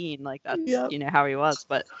just Dean. Like, that's, how he was.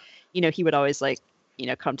 But, he would always, like,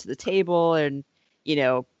 come to the table, and,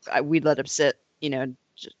 we'd let him sit,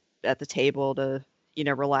 just at the table to,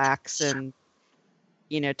 relax. And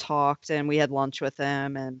talked, and we had lunch with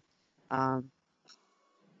him, and had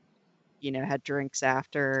drinks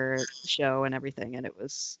after the show and everything, and it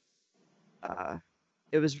was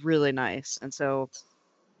really nice. And so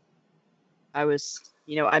I miss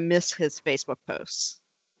his Facebook posts,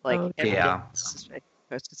 like every day his Facebook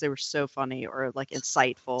posts, because they were so funny or like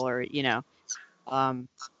insightful, or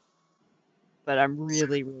but I'm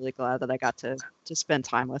really, really glad that I got to spend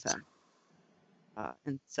time with him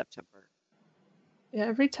in September. Yeah,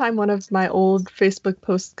 every time one of my old Facebook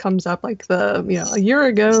posts comes up, like a year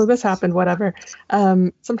ago, this happened, whatever,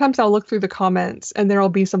 sometimes I'll look through the comments and there'll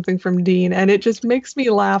be something from Dean, and it just makes me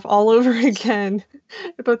laugh all over again.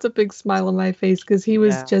 It puts a big smile on my face because he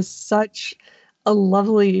was just such a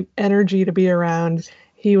lovely energy to be around.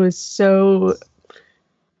 He was so...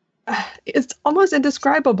 it's almost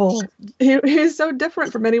indescribable. He's so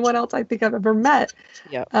different from anyone else I think I've ever met.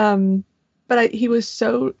 Yeah. But he was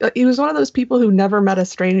one of those people who never met a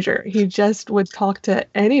stranger. He just would talk to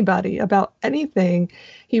anybody about anything.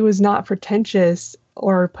 He was not pretentious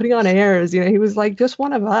or putting on airs. He was like just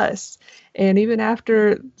one of us. And even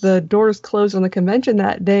after the doors closed on the convention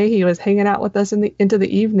that day, he was hanging out with us into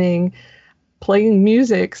the evening, playing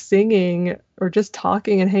music, singing, or just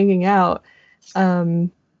talking and hanging out.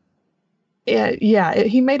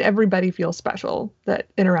 He made everybody feel special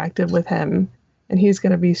that interacted with him. And he's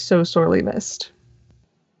going to be so sorely missed.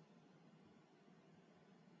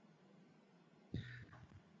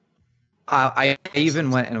 I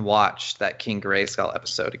even went and watched that King Grayskull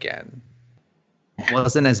episode again. It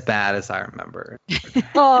wasn't as bad as I remember.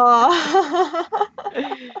 Aww.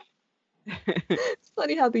 It's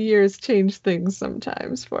funny how the years change things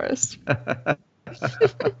sometimes for us.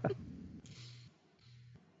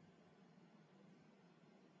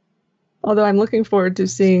 Although I'm looking forward to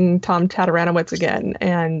seeing Tom Tataranowitz again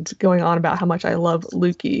and going on about how much I love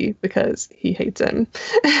Lukey because he hates him.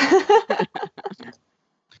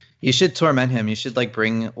 You should torment him. You should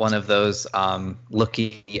bring one of those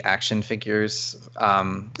Lukey action figures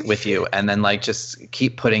with you, and then just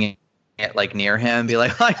keep putting it near him and be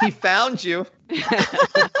like, "Oh, he found you."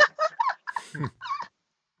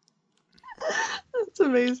 That's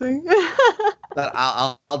amazing. But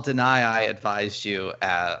I'll deny I advised you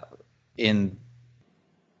in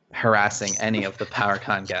harassing any of the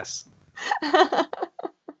PowerCon guests.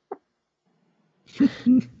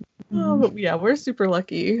 We're super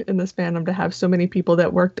lucky in this fandom to have so many people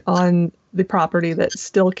that worked on the property that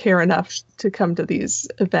still care enough to come to these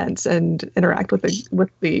events and interact with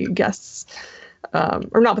the guests,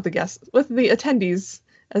 or not with the guests, with the attendees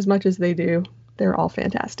as much as they do. They're all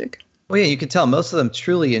fantastic. Well, yeah, you can tell most of them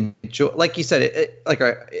truly enjoy. Like you said,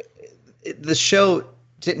 the show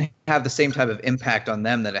didn't have the same type of impact on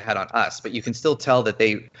them that it had on us, but you can still tell that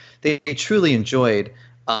they truly enjoyed.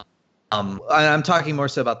 I'm talking more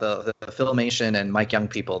so about the Filmation and Mike Young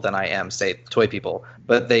people than I am, say, toy people.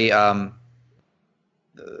 But they, the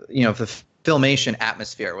Filmation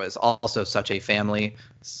atmosphere was also such a family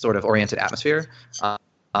sort of oriented atmosphere that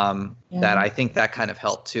I think that kind of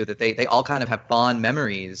helped too. That they all kind of have fond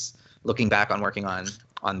memories looking back on working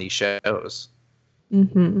on these shows.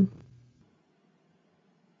 Mm-hmm.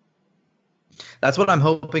 That's what I'm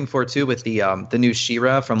hoping for too with the new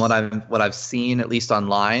She-Ra. From what I've seen, at least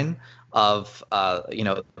online, of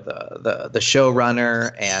the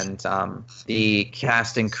showrunner and the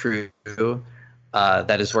cast and crew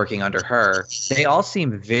that is working under her. They all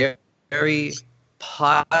seem very, very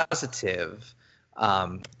positive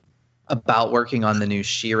about working on the new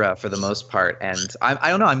She-Ra for the most part, and I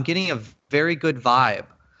don't know. I'm getting a very good vibe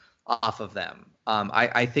off of them.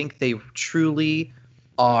 I think they truly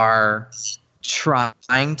are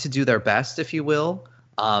trying to do their best, if you will,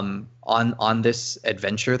 on this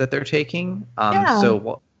adventure that they're taking.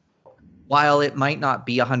 So while it might not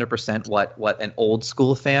be 100% what an old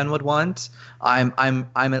school fan would want, I'm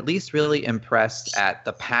at least really impressed at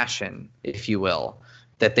the passion, if you will,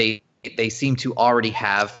 that they seem to already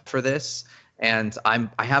have for this. And I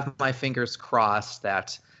have my fingers crossed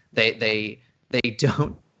that they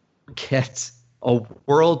don't get a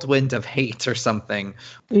whirlwind of hate or something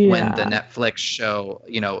when the Netflix show,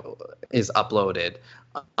 is uploaded.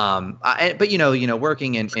 But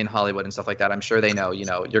working in Hollywood and stuff like that, I'm sure they know,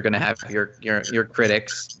 you're going to have your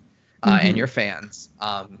critics and your fans.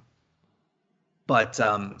 But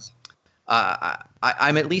I'm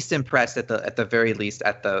at least impressed at the very least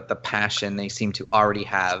at the passion they seem to already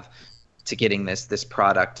have to getting this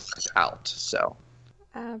product out. So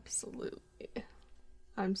absolutely.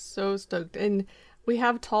 I'm so stoked. And we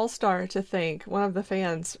have Tallstar to thank, one of the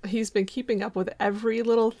fans. He's been keeping up with every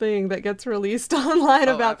little thing that gets released online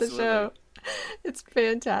about the show. It's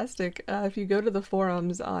fantastic. If you go to the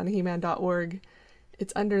forums on He-Man.org,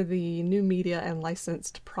 it's under the new media and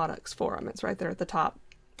licensed products forum. It's right there at the top.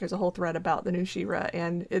 There's a whole thread about the new She-Ra,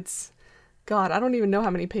 and it's, God, I don't even know how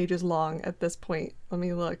many pages long at this point. Let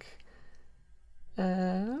me look.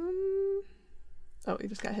 Oh, it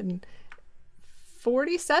just got hidden.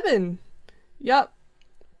 47. Yup.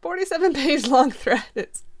 47 page long thread.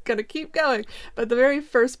 It's gonna keep going. But the very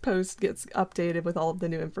first post gets updated with all of the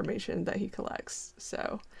new information that he collects.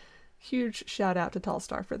 So huge shout out to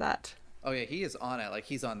Tallstar for that. Oh yeah, he is on it. Like,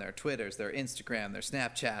 he's on their Twitters, their Instagram, their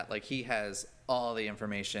Snapchat. Like, he has all the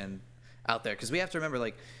information out there. Because we have to remember,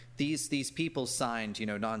 like, these people signed,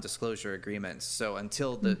 non-disclosure agreements. So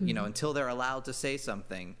until until they're allowed to say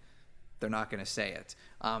something, they're not going to say it.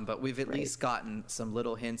 But we've at least gotten some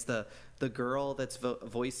little hints. The girl that's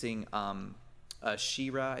voicing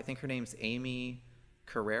She-Ra, I think her name's Amy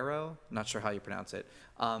Carrero. I'm not sure how you pronounce it.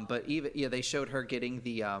 But they showed her getting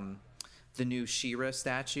the new She-Ra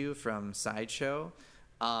statue from Sideshow.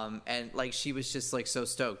 And like, she was just like so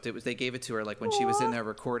stoked. They gave it to her like when she was in there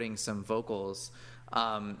recording some vocals.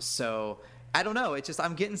 So I don't know.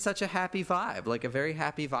 I'm getting such a happy vibe, like a very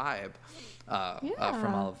happy vibe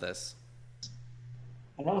from all of this.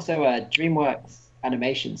 And also DreamWorks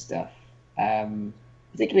animation stuff,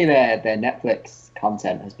 particularly their Netflix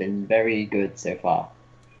content has been very good so far.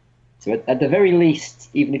 So at the very least,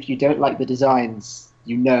 even if you don't like the designs,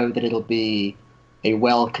 you know that it'll be a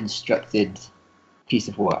well-constructed piece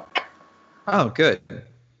of work. Oh, good.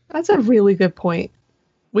 That's a really good point.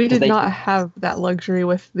 We did not have that luxury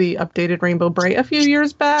with the updated Rainbow Bright a few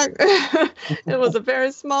years back. It was a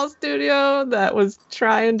very small studio that was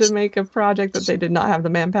trying to make a project that they did not have the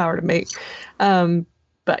manpower to make.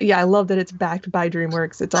 But yeah, I love that it's backed by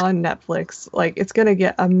DreamWorks. It's on Netflix. Like, it's going to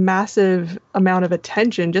get a massive amount of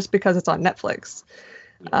attention just because it's on Netflix.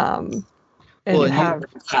 And well,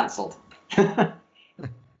 cancelled.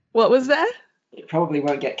 What was that? It probably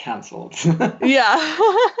won't get cancelled. Yeah.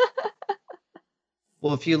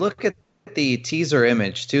 Well, if you look at the teaser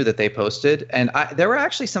image too that they posted, and there were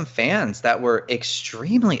actually some fans that were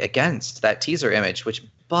extremely against that teaser image, which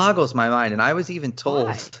boggles my mind. And I was even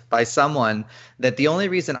told by someone that the only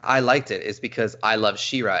reason I liked it is because I love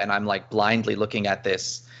She-Ra, and I'm like blindly looking at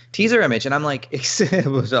this teaser image, and I'm like, excuse me.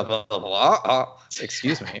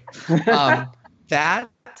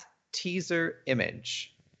 That teaser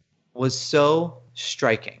image was so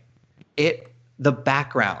striking. The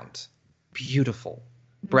background, beautiful.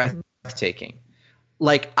 Breathtaking.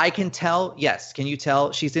 Like, I can tell, yes, can you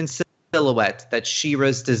tell she's in silhouette that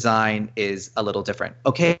She-Ra's design is a little different?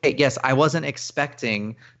 Okay, yes, I wasn't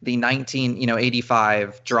expecting the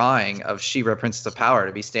 1985 drawing of She-Ra Princess of Power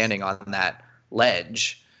to be standing on that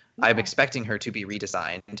ledge. I'm expecting her to be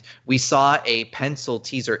redesigned. We saw a pencil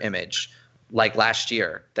teaser image like last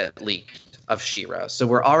year that leaked of She-Ra, so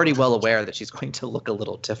we're already well aware that she's going to look a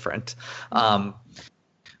little different.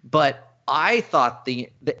 But I thought the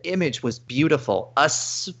image was beautiful,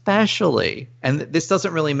 especially, and this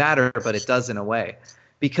doesn't really matter, but it does in a way,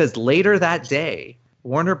 because later that day,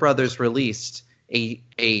 Warner Brothers released a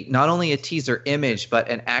not only a teaser image, but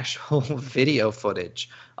an actual video footage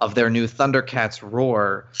of their new Thundercats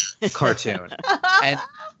Roar cartoon.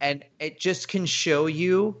 and it just can show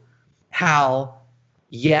you how,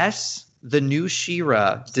 yes, the new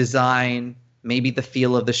She-Ra design, maybe the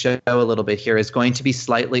feel of the show a little bit here, is going to be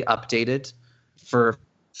slightly updated for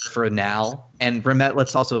now. And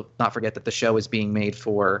let's also not forget that the show is being made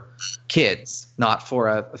for kids, not for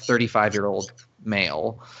a 35-year-old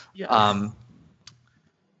male. Yes.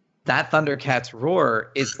 That Thundercats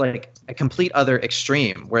Roar is like a complete other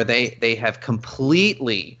extreme, where they have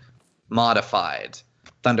completely modified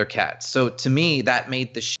Thundercats. So to me, that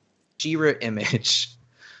made the She-Ra image,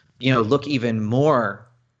 look even more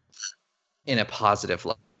in a positive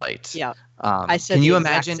light. Yeah. I said, can you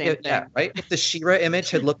imagine right? If the She-Ra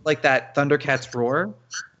image had looked like that Thundercats Roar,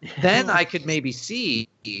 then I could maybe see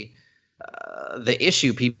the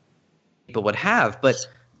issue people would have. But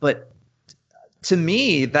to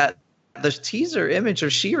me, that the teaser image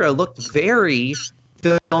of She-Ra looked very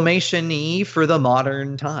Filmation-y for the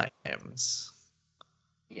modern times.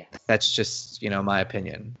 Yeah. That's just, my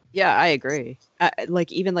opinion. Yeah, I agree.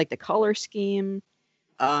 Even the color scheme,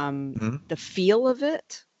 the feel of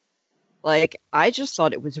it, I just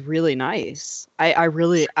thought it was really nice. I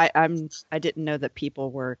didn't know that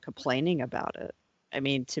people were complaining about it. I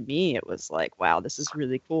mean, to me, it was like, wow, this is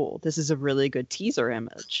really cool. This is a really good teaser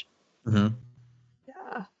image. Mm-hmm.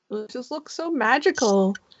 Yeah, it just looks so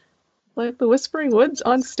magical. Like the Whispering Woods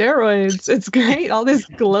on steroids. It's great. All these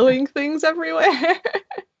glowing things everywhere.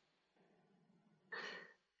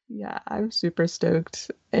 Yeah, I'm super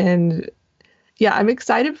stoked. And yeah, I'm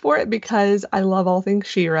excited for it because I love all things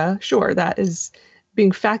She-Ra. Sure, that is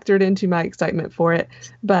being factored into my excitement for it.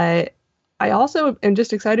 But I also am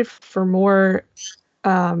just excited for more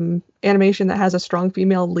animation that has a strong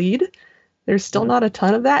female lead. There's still not a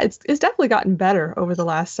ton of that. It's definitely gotten better over the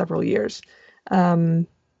last several years.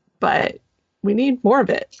 But we need more of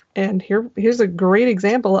it. And here's a great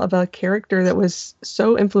example of a character that was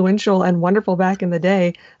so influential and wonderful back in the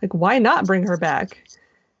day. Like, why not bring her back?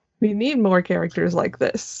 We need more characters like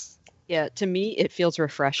this. Yeah, to me, it feels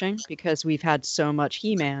refreshing because we've had so much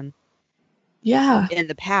He-Man. Yeah. In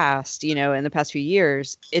the past, in the past few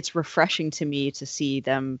years, it's refreshing to me to see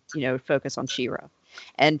them, focus on She-Ra.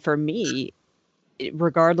 And for me,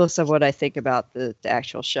 regardless of what I think about the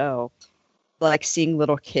actual show, like seeing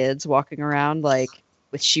little kids walking around like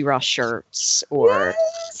with She-Ra shirts or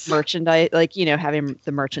merchandise, like, having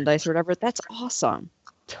the merchandise or whatever, that's awesome.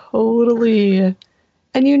 Totally.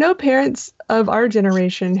 And parents of our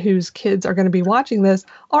generation whose kids are going to be watching this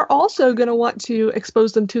are also going to want to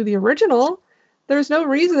expose them to the original. There's no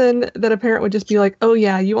reason that a parent would just be like, oh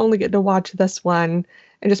yeah, you only get to watch this one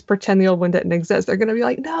and just pretend the old one didn't exist. They're going to be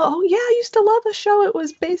like, no, oh yeah, I used to love the show it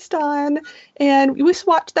was based on. And we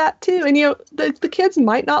watched that too. And the kids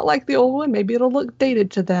might not like the old one. Maybe it'll look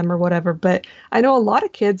dated to them or whatever. But I know a lot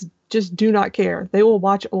of kids just do not care. They will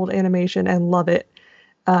watch old animation and love it.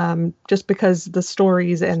 Just because the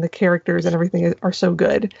stories and the characters and everything are so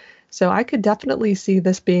good. So I could definitely see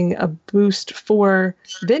this being a boost for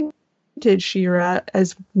vintage She-Ra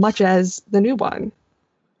as much as the new one.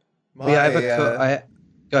 Go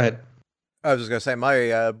ahead. I was just going to say,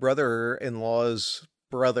 my brother-in-law's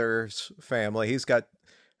brother's family, he's got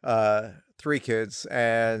 3 kids,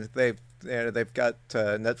 and they've got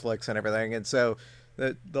Netflix and everything, and so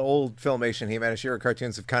the old Filmation He-Man and She-Ra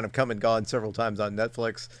cartoons have kind of come and gone several times on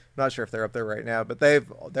Netflix. I'm not sure if they're up there right now, but they've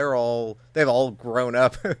all grown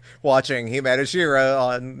up watching He-Man and She-Ra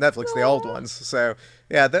on Netflix, the old ones. So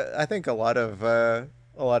yeah, I think a lot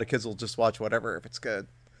of kids will just watch whatever if it's good.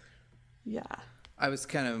 Yeah. I was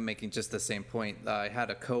kind of making just the same point. I had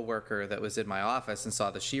a coworker that was in my office and saw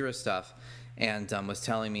the She-Ra stuff, and was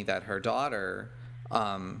telling me that her daughter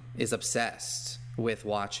is obsessed with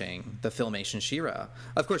watching the Filmation She-Ra.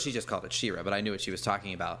 Of course, she just called it She-Ra, but I knew what she was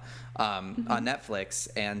talking about on Netflix.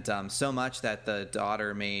 And so much that the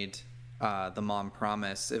daughter made the mom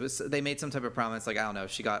promise. They made some type of promise, like, I don't know,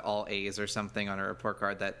 if she got all A's or something on her report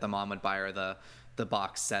card, that the mom would buy her the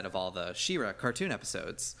box set of all the She-Ra cartoon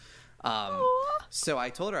episodes. So I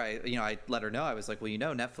told her, I let her know. I was like, well,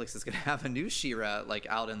 Netflix is going to have a new She-Ra like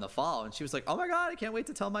out in the fall. And she was like, oh my God, I can't wait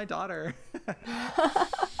to tell my daughter.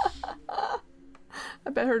 I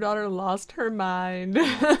bet her daughter lost her mind.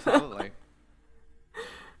 Probably.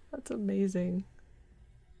 That's amazing.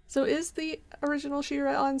 So is the original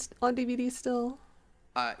She-Ra on DVD still?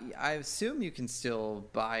 I assume you can still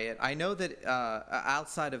buy it. I know that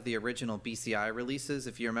outside of the original BCI releases,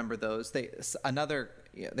 if you remember those, they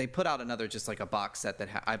put out another, just like a box set that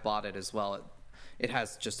I bought it as well. It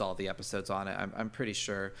has just all the episodes on it. I'm pretty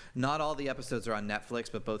sure. Not all the episodes are on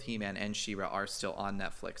Netflix, but both He-Man and She-Ra are still on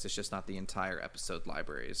Netflix. It's just not the entire episode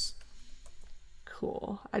libraries.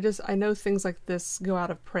 Cool. I know things like this go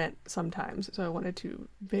out of print sometimes, so I wanted to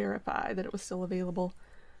verify that it was still available.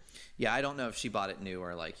 Yeah, I don't know if she bought it new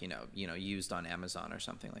or like, used on Amazon or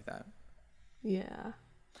something like that. Yeah.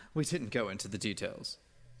 We didn't go into the details.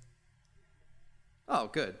 Oh,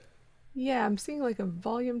 good. Yeah, I'm seeing like a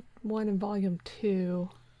volume 1 and volume 2.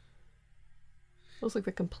 Looks like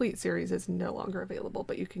the complete series is no longer available,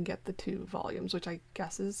 but you can get the 2 volumes, which I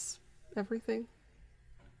guess is everything.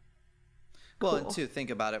 Well, cool. And to think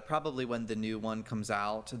about it, probably when the new one comes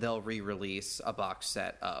out, they'll re-release a box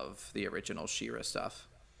set of the original She-Ra stuff.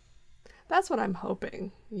 That's what I'm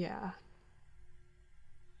hoping, yeah.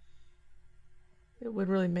 It would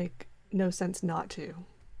really make no sense not to.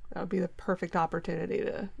 That would be the perfect opportunity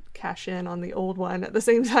to cash in on the old one at the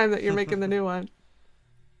same time that you're making the new one.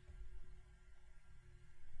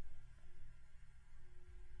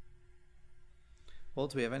 Well,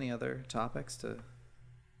 do we have any other topics to...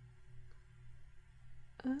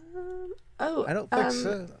 I don't think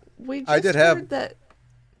so. We just heard that...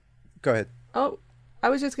 Go ahead. Oh, I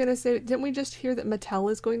was just going to say, didn't we just hear that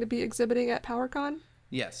Mattel is going to be exhibiting at PowerCon?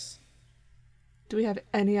 Yes. Do we have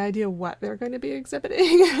any idea what they're going to be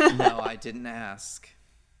exhibiting? No, I didn't ask.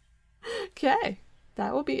 Okay.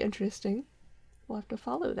 That will be interesting. We'll have to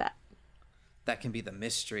follow that. That can be the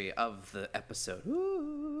mystery of the episode.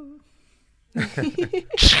 Ooh.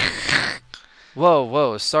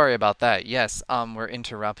 Whoa, sorry about that. Yes, we're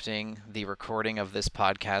interrupting the recording of this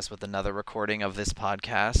podcast with another recording of this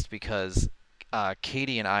podcast because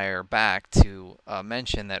Katie and I are back to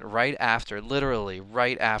mention that literally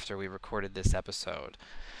right after we recorded this episode,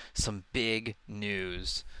 some big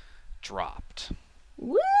news dropped.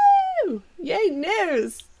 Woo! Yay,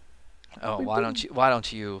 news! Oh, why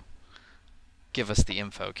don't you give us the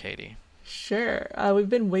info, Katie? Sure. We've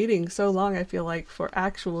been waiting so long, I feel like, for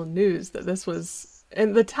actual news that this was...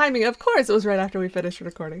 And the timing, of course, it was right after we finished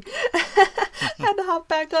recording. Had to hop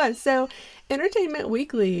back on. So, Entertainment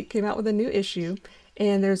Weekly came out with a new issue,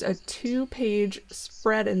 and there's a 2-page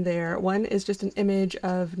spread in there. One is just an image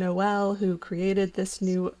of Noelle, who created this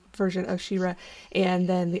new version of She-Ra, and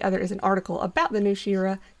then the other is an article about the new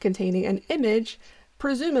She-Ra containing an image,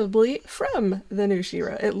 presumably from the new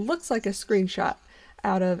She-Ra. It looks like a screenshot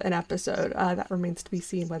out of an episode. That remains to be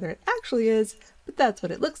seen whether it actually is, but that's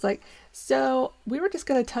what it looks like. So we were just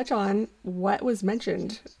going to touch on what was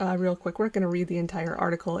mentioned real quick. We're going to read the entire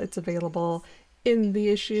article. It's available in the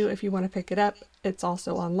issue if you want to pick it up. It's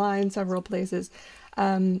also online several places.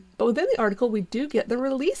 But within the article, we do get the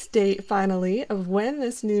release date finally of when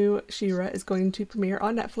this new She-Ra is going to premiere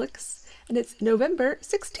on Netflix, and it's November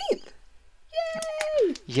 16th.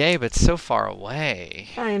 Yay! Yay, but so far away.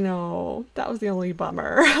 I know. That was the only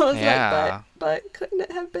bummer. I was like, but couldn't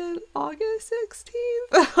it have been August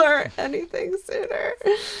 16th or anything sooner?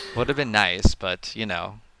 Would have been nice, but,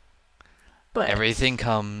 but everything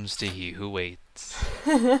comes to he who waits.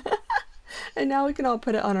 And now we can all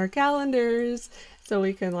put it on our calendars so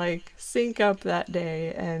we can, sync up that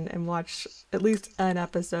day and watch at least an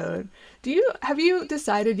episode. Have you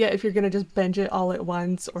decided yet if you're going to just binge it all at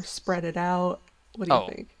once or spread it out? What do you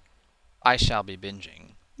think? I shall be binging.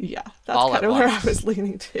 Yeah, that's kind of where I was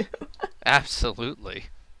leaning to. Absolutely.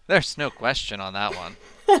 There's no question on that one.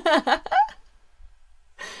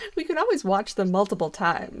 We can always watch them multiple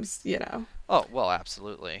times, Oh, well,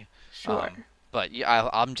 absolutely. Sure. But yeah,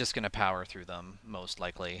 I'm just going to power through them, most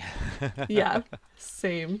likely. Yeah,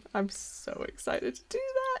 same. I'm so excited to do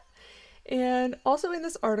that. And also in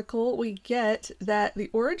this article, we get that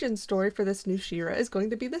the origin story for this new She-Ra is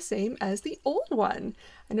going to be the same as the old one.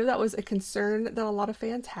 I know that was a concern that a lot of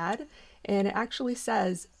fans had, and it actually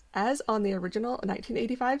says, as on the original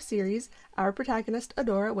 1985 series, our protagonist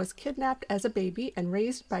Adora was kidnapped as a baby and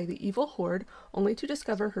raised by the evil Horde, only to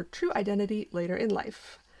discover her true identity later in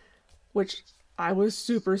life. Which I was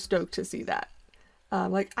super stoked to see that. I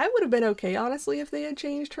would have been okay, honestly, if they had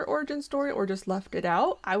changed her origin story or just left it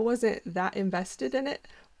out. I wasn't that invested in it,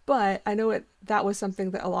 but I know that was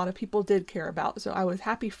something that a lot of people did care about, so I was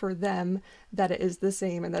happy for them that it is the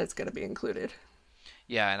same and that it's going to be included.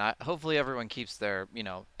 Yeah, and hopefully everyone keeps their,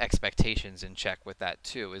 expectations in check with that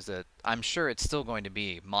too, is that I'm sure it's still going to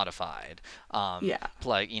be modified. Yeah.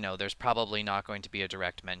 There's probably not going to be a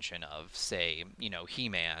direct mention of, say,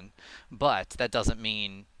 He-Man, but that doesn't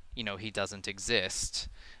mean he doesn't exist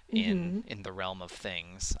in the realm of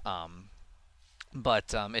things.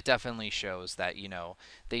 But it definitely shows that,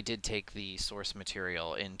 they did take the source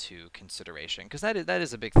material into consideration, because that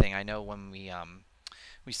is a big thing. I know when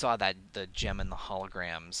we saw the Gem and the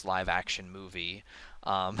Holograms live action movie.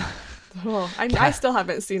 I still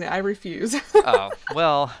haven't seen it. I refuse. Oh,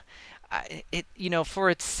 well, for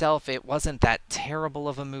itself, it wasn't that terrible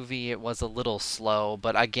of a movie. It was a little slow,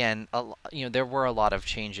 but again, there were a lot of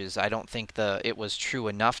changes. I don't think it was true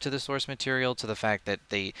enough to the source material, to the fact that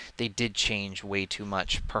they did change way too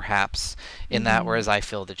much, perhaps, in that, whereas I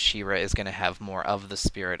feel that She-Ra is going to have more of the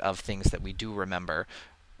spirit of things that we do remember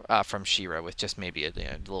from She-Ra, with just maybe a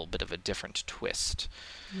little bit of a different twist,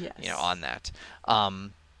 on that.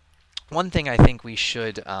 One thing I think we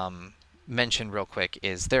should mention real quick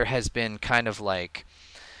is there has been kind of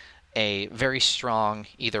a very strong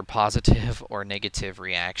either positive or negative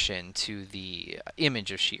reaction to the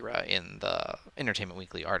image of She-Ra in the Entertainment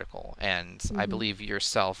Weekly article. And I believe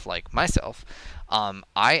yourself, like myself,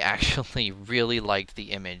 I actually really liked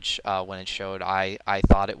the image when it showed. I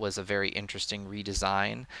thought it was a very interesting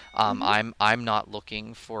redesign. I'm not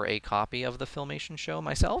looking for a copy of the Filmation show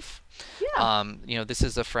myself. Yeah. This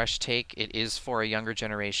is a fresh take. It is for a younger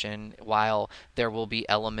generation. While there will be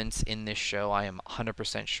elements in this show, I am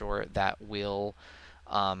 100% sure that will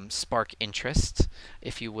spark interest,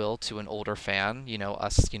 if you will, to an older fan,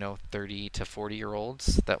 us, 30 to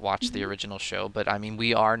 40-year-olds that watch the original show. But I mean,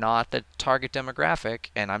 we are not the target demographic,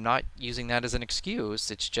 and I'm not using that as an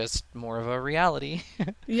excuse. It's just more of a reality.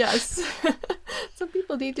 Yes. Some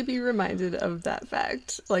people need to be reminded of that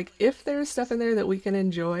fact. If there's stuff in there that we can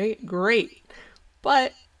enjoy, great.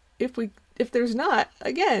 But if there's not,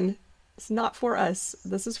 again, It's not for us.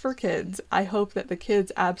 This is for kids. I hope that the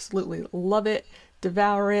kids absolutely love it,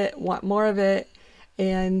 devour it, want more of it,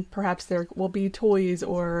 and perhaps there will be toys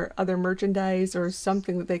or other merchandise or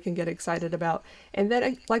something that they can get excited about. And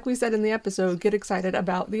then, like we said in the episode, get excited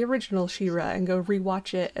about the original She-Ra and go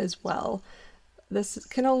rewatch it as well. This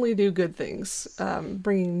can only do good things,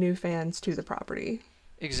 bringing new fans to the property.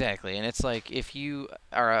 Exactly, and it's like if you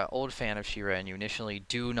are an old fan of She-Ra and you initially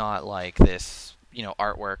do not like this,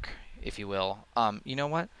 artwork, if you will, you know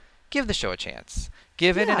what? Give the show a chance.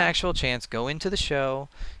 Give it an actual chance. Go into the show.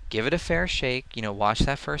 Give it a fair shake. Watch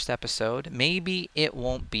that first episode. Maybe it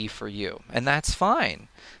won't be for you, and that's fine.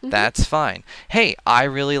 Mm-hmm. That's fine. Hey, I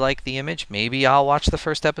really like the image. Maybe I'll watch the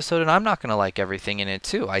first episode, and I'm not going to like everything in it,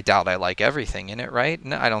 too. I doubt I like everything in it, right?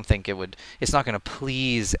 No, I don't think it's not going to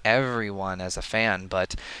please everyone as a fan,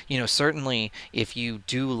 but, certainly if you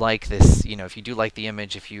do like this, if you do like the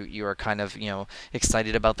image, if you are kind of,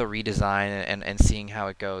 excited about the redesign and seeing how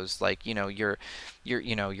it goes, like, you're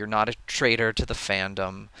not a traitor to the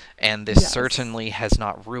fandom, and this certainly has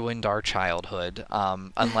not ruined our childhood,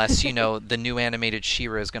 unless the new animated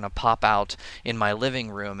She-Ra is going to pop out in my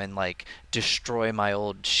living room and like destroy my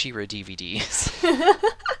old She-Ra DVDs.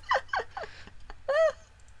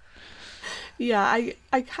 Yeah,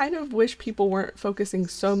 I kind of wish people weren't focusing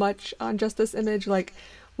so much on just this image. Like,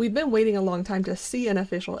 we've been waiting a long time to see an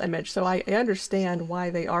official image, so I understand why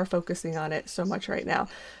they are focusing on it so much right now.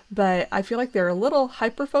 But I feel like they're a little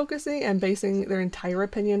hyper-focusing and basing their entire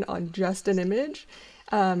opinion on just an image.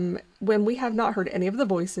 When we have not heard any of the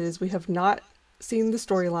voices, we have not seen the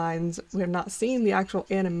storylines, we have not seen the actual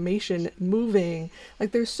animation moving.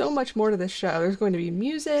 Like, there's so much more to this show. There's going to be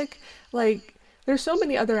music, like, there's so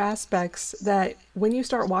many other aspects that when you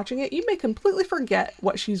start watching it, you may completely forget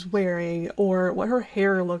what she's wearing or what her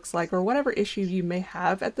hair looks like or whatever issue you may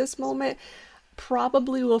have at this moment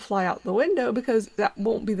probably will fly out the window because that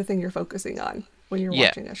won't be the thing you're focusing on when you're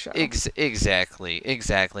watching a show.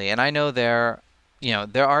 Exactly. And I know there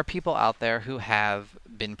are people out there who have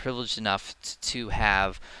been privileged enough to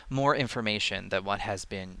have more information than what has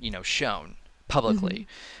been, shown publicly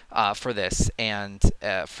for this. And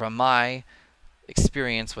from my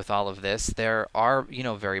experience with all of this, there are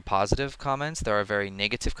very positive comments, there are very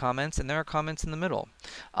negative comments, and there are comments in the middle.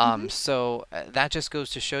 So that just goes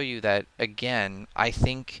to show you that, again, I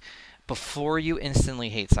think before you instantly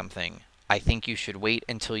hate something, I think you should wait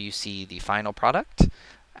until you see the final product.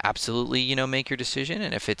 Absolutely, make your decision,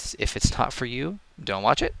 and if it's not for you, don't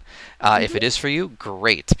watch it. If it is for you,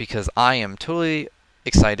 great, because I am totally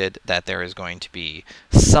excited that there is going to be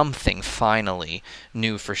something finally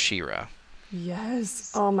new for She-Ra.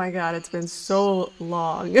 Yes. Oh my god, it's been so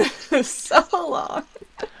long. So long.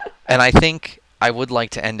 And I think I would like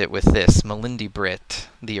to end it with this. Melindy Britt,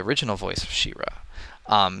 the original voice of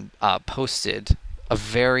She-Ra, posted a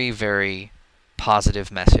very, very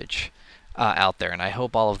positive message out there, and I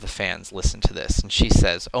hope all of the fans listen to this. And she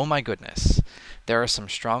says, "Oh my goodness, there are some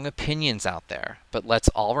strong opinions out there, but let's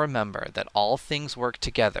all remember that all things work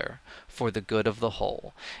together for the good of the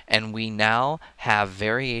whole, and we now have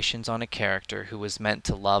variations on a character who was meant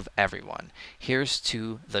to love everyone. Here's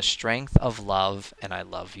to the strength of love, and I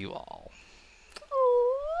love you all."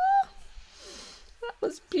 Aww. That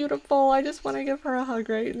was beautiful. I just want to give her a hug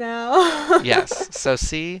right now. Yes. So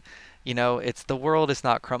see, it's the world is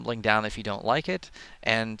not crumbling down if you don't like it,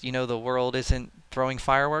 and the world isn't throwing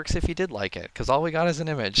fireworks if you did like it, because all we got is an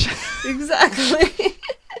image. Exactly.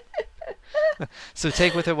 So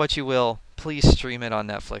take with it what you will. Please stream it on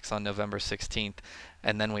Netflix on November 16th,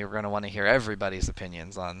 and then we're going to want to hear everybody's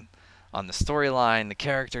opinions on the storyline, the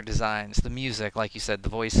character designs, the music, like you said, the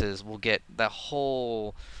voices. We'll get the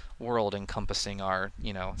whole world encompassing our,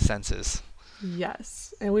 senses.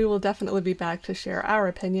 Yes, and we will definitely be back to share our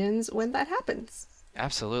opinions when that happens.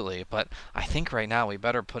 Absolutely, but I think right now we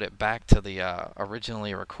better put it back to the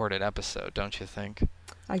originally recorded episode, don't you think?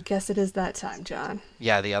 I guess it is that time, John.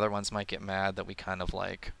 Yeah, the other ones might get mad that we kind of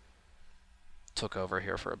took over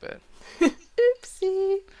here for a bit.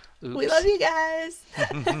 Oopsie. Oops. We love you guys.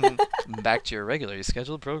 Back to your regularly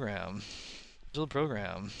scheduled program.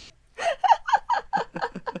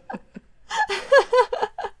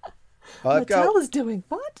 Mattel is doing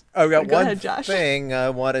what? I've got one thing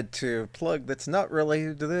I wanted to plug that's not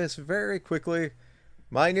related to this very quickly.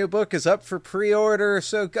 My new book is up for pre-order,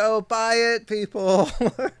 so go buy it, people.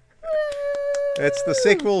 It's the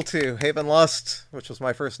sequel to Haven Lost, which was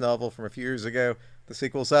my first novel from a few years ago. The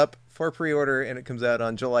sequel's up for pre-order, and it comes out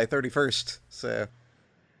on July 31st. So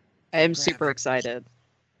I am super excited.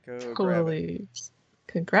 Totally.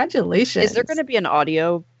 Congratulations. Is there going to be an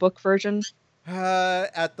audio book version?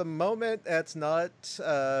 At the moment, that's not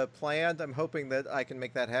planned. I'm hoping that I can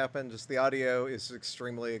make that happen. Just the audio is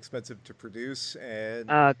extremely expensive to produce, and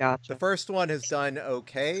gotcha. The first one has done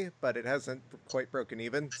okay, but it hasn't quite broken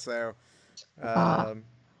even. So,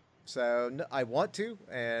 I want to,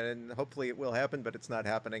 and hopefully it will happen, but it's not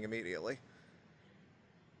happening immediately.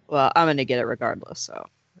 Well, I'm gonna get it regardless. So,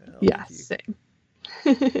 yeah, same.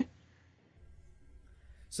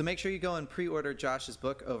 So make sure you go and pre-order Josh's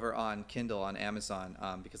book over on Kindle on Amazon,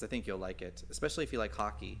 because I think you'll like it, especially if you like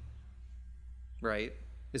hockey. Right?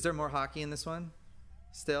 Is there more hockey in this one?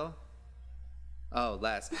 Still? Oh,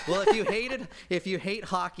 less. Well, if you hate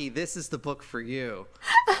hockey, this is the book for you.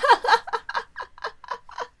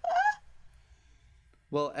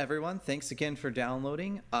 Well, everyone, thanks again for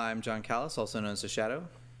downloading. I'm John Callis, also known as The Shadow.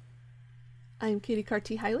 I'm Katie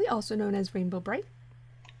Carty-Hiley, also known as Rainbow Bright.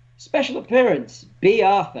 Special appearance, B.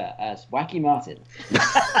 Arthur as Wacky Martin.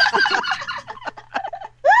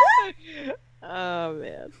 Oh,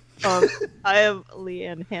 man. I am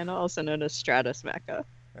Leanne Hanna, also known as Stratus Mecca.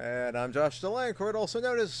 And I'm Josh the Lioncourt, also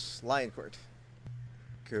known as Lioncourt.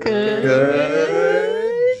 Good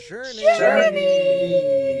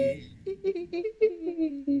journey.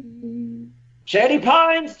 Shady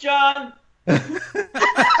Pines, John!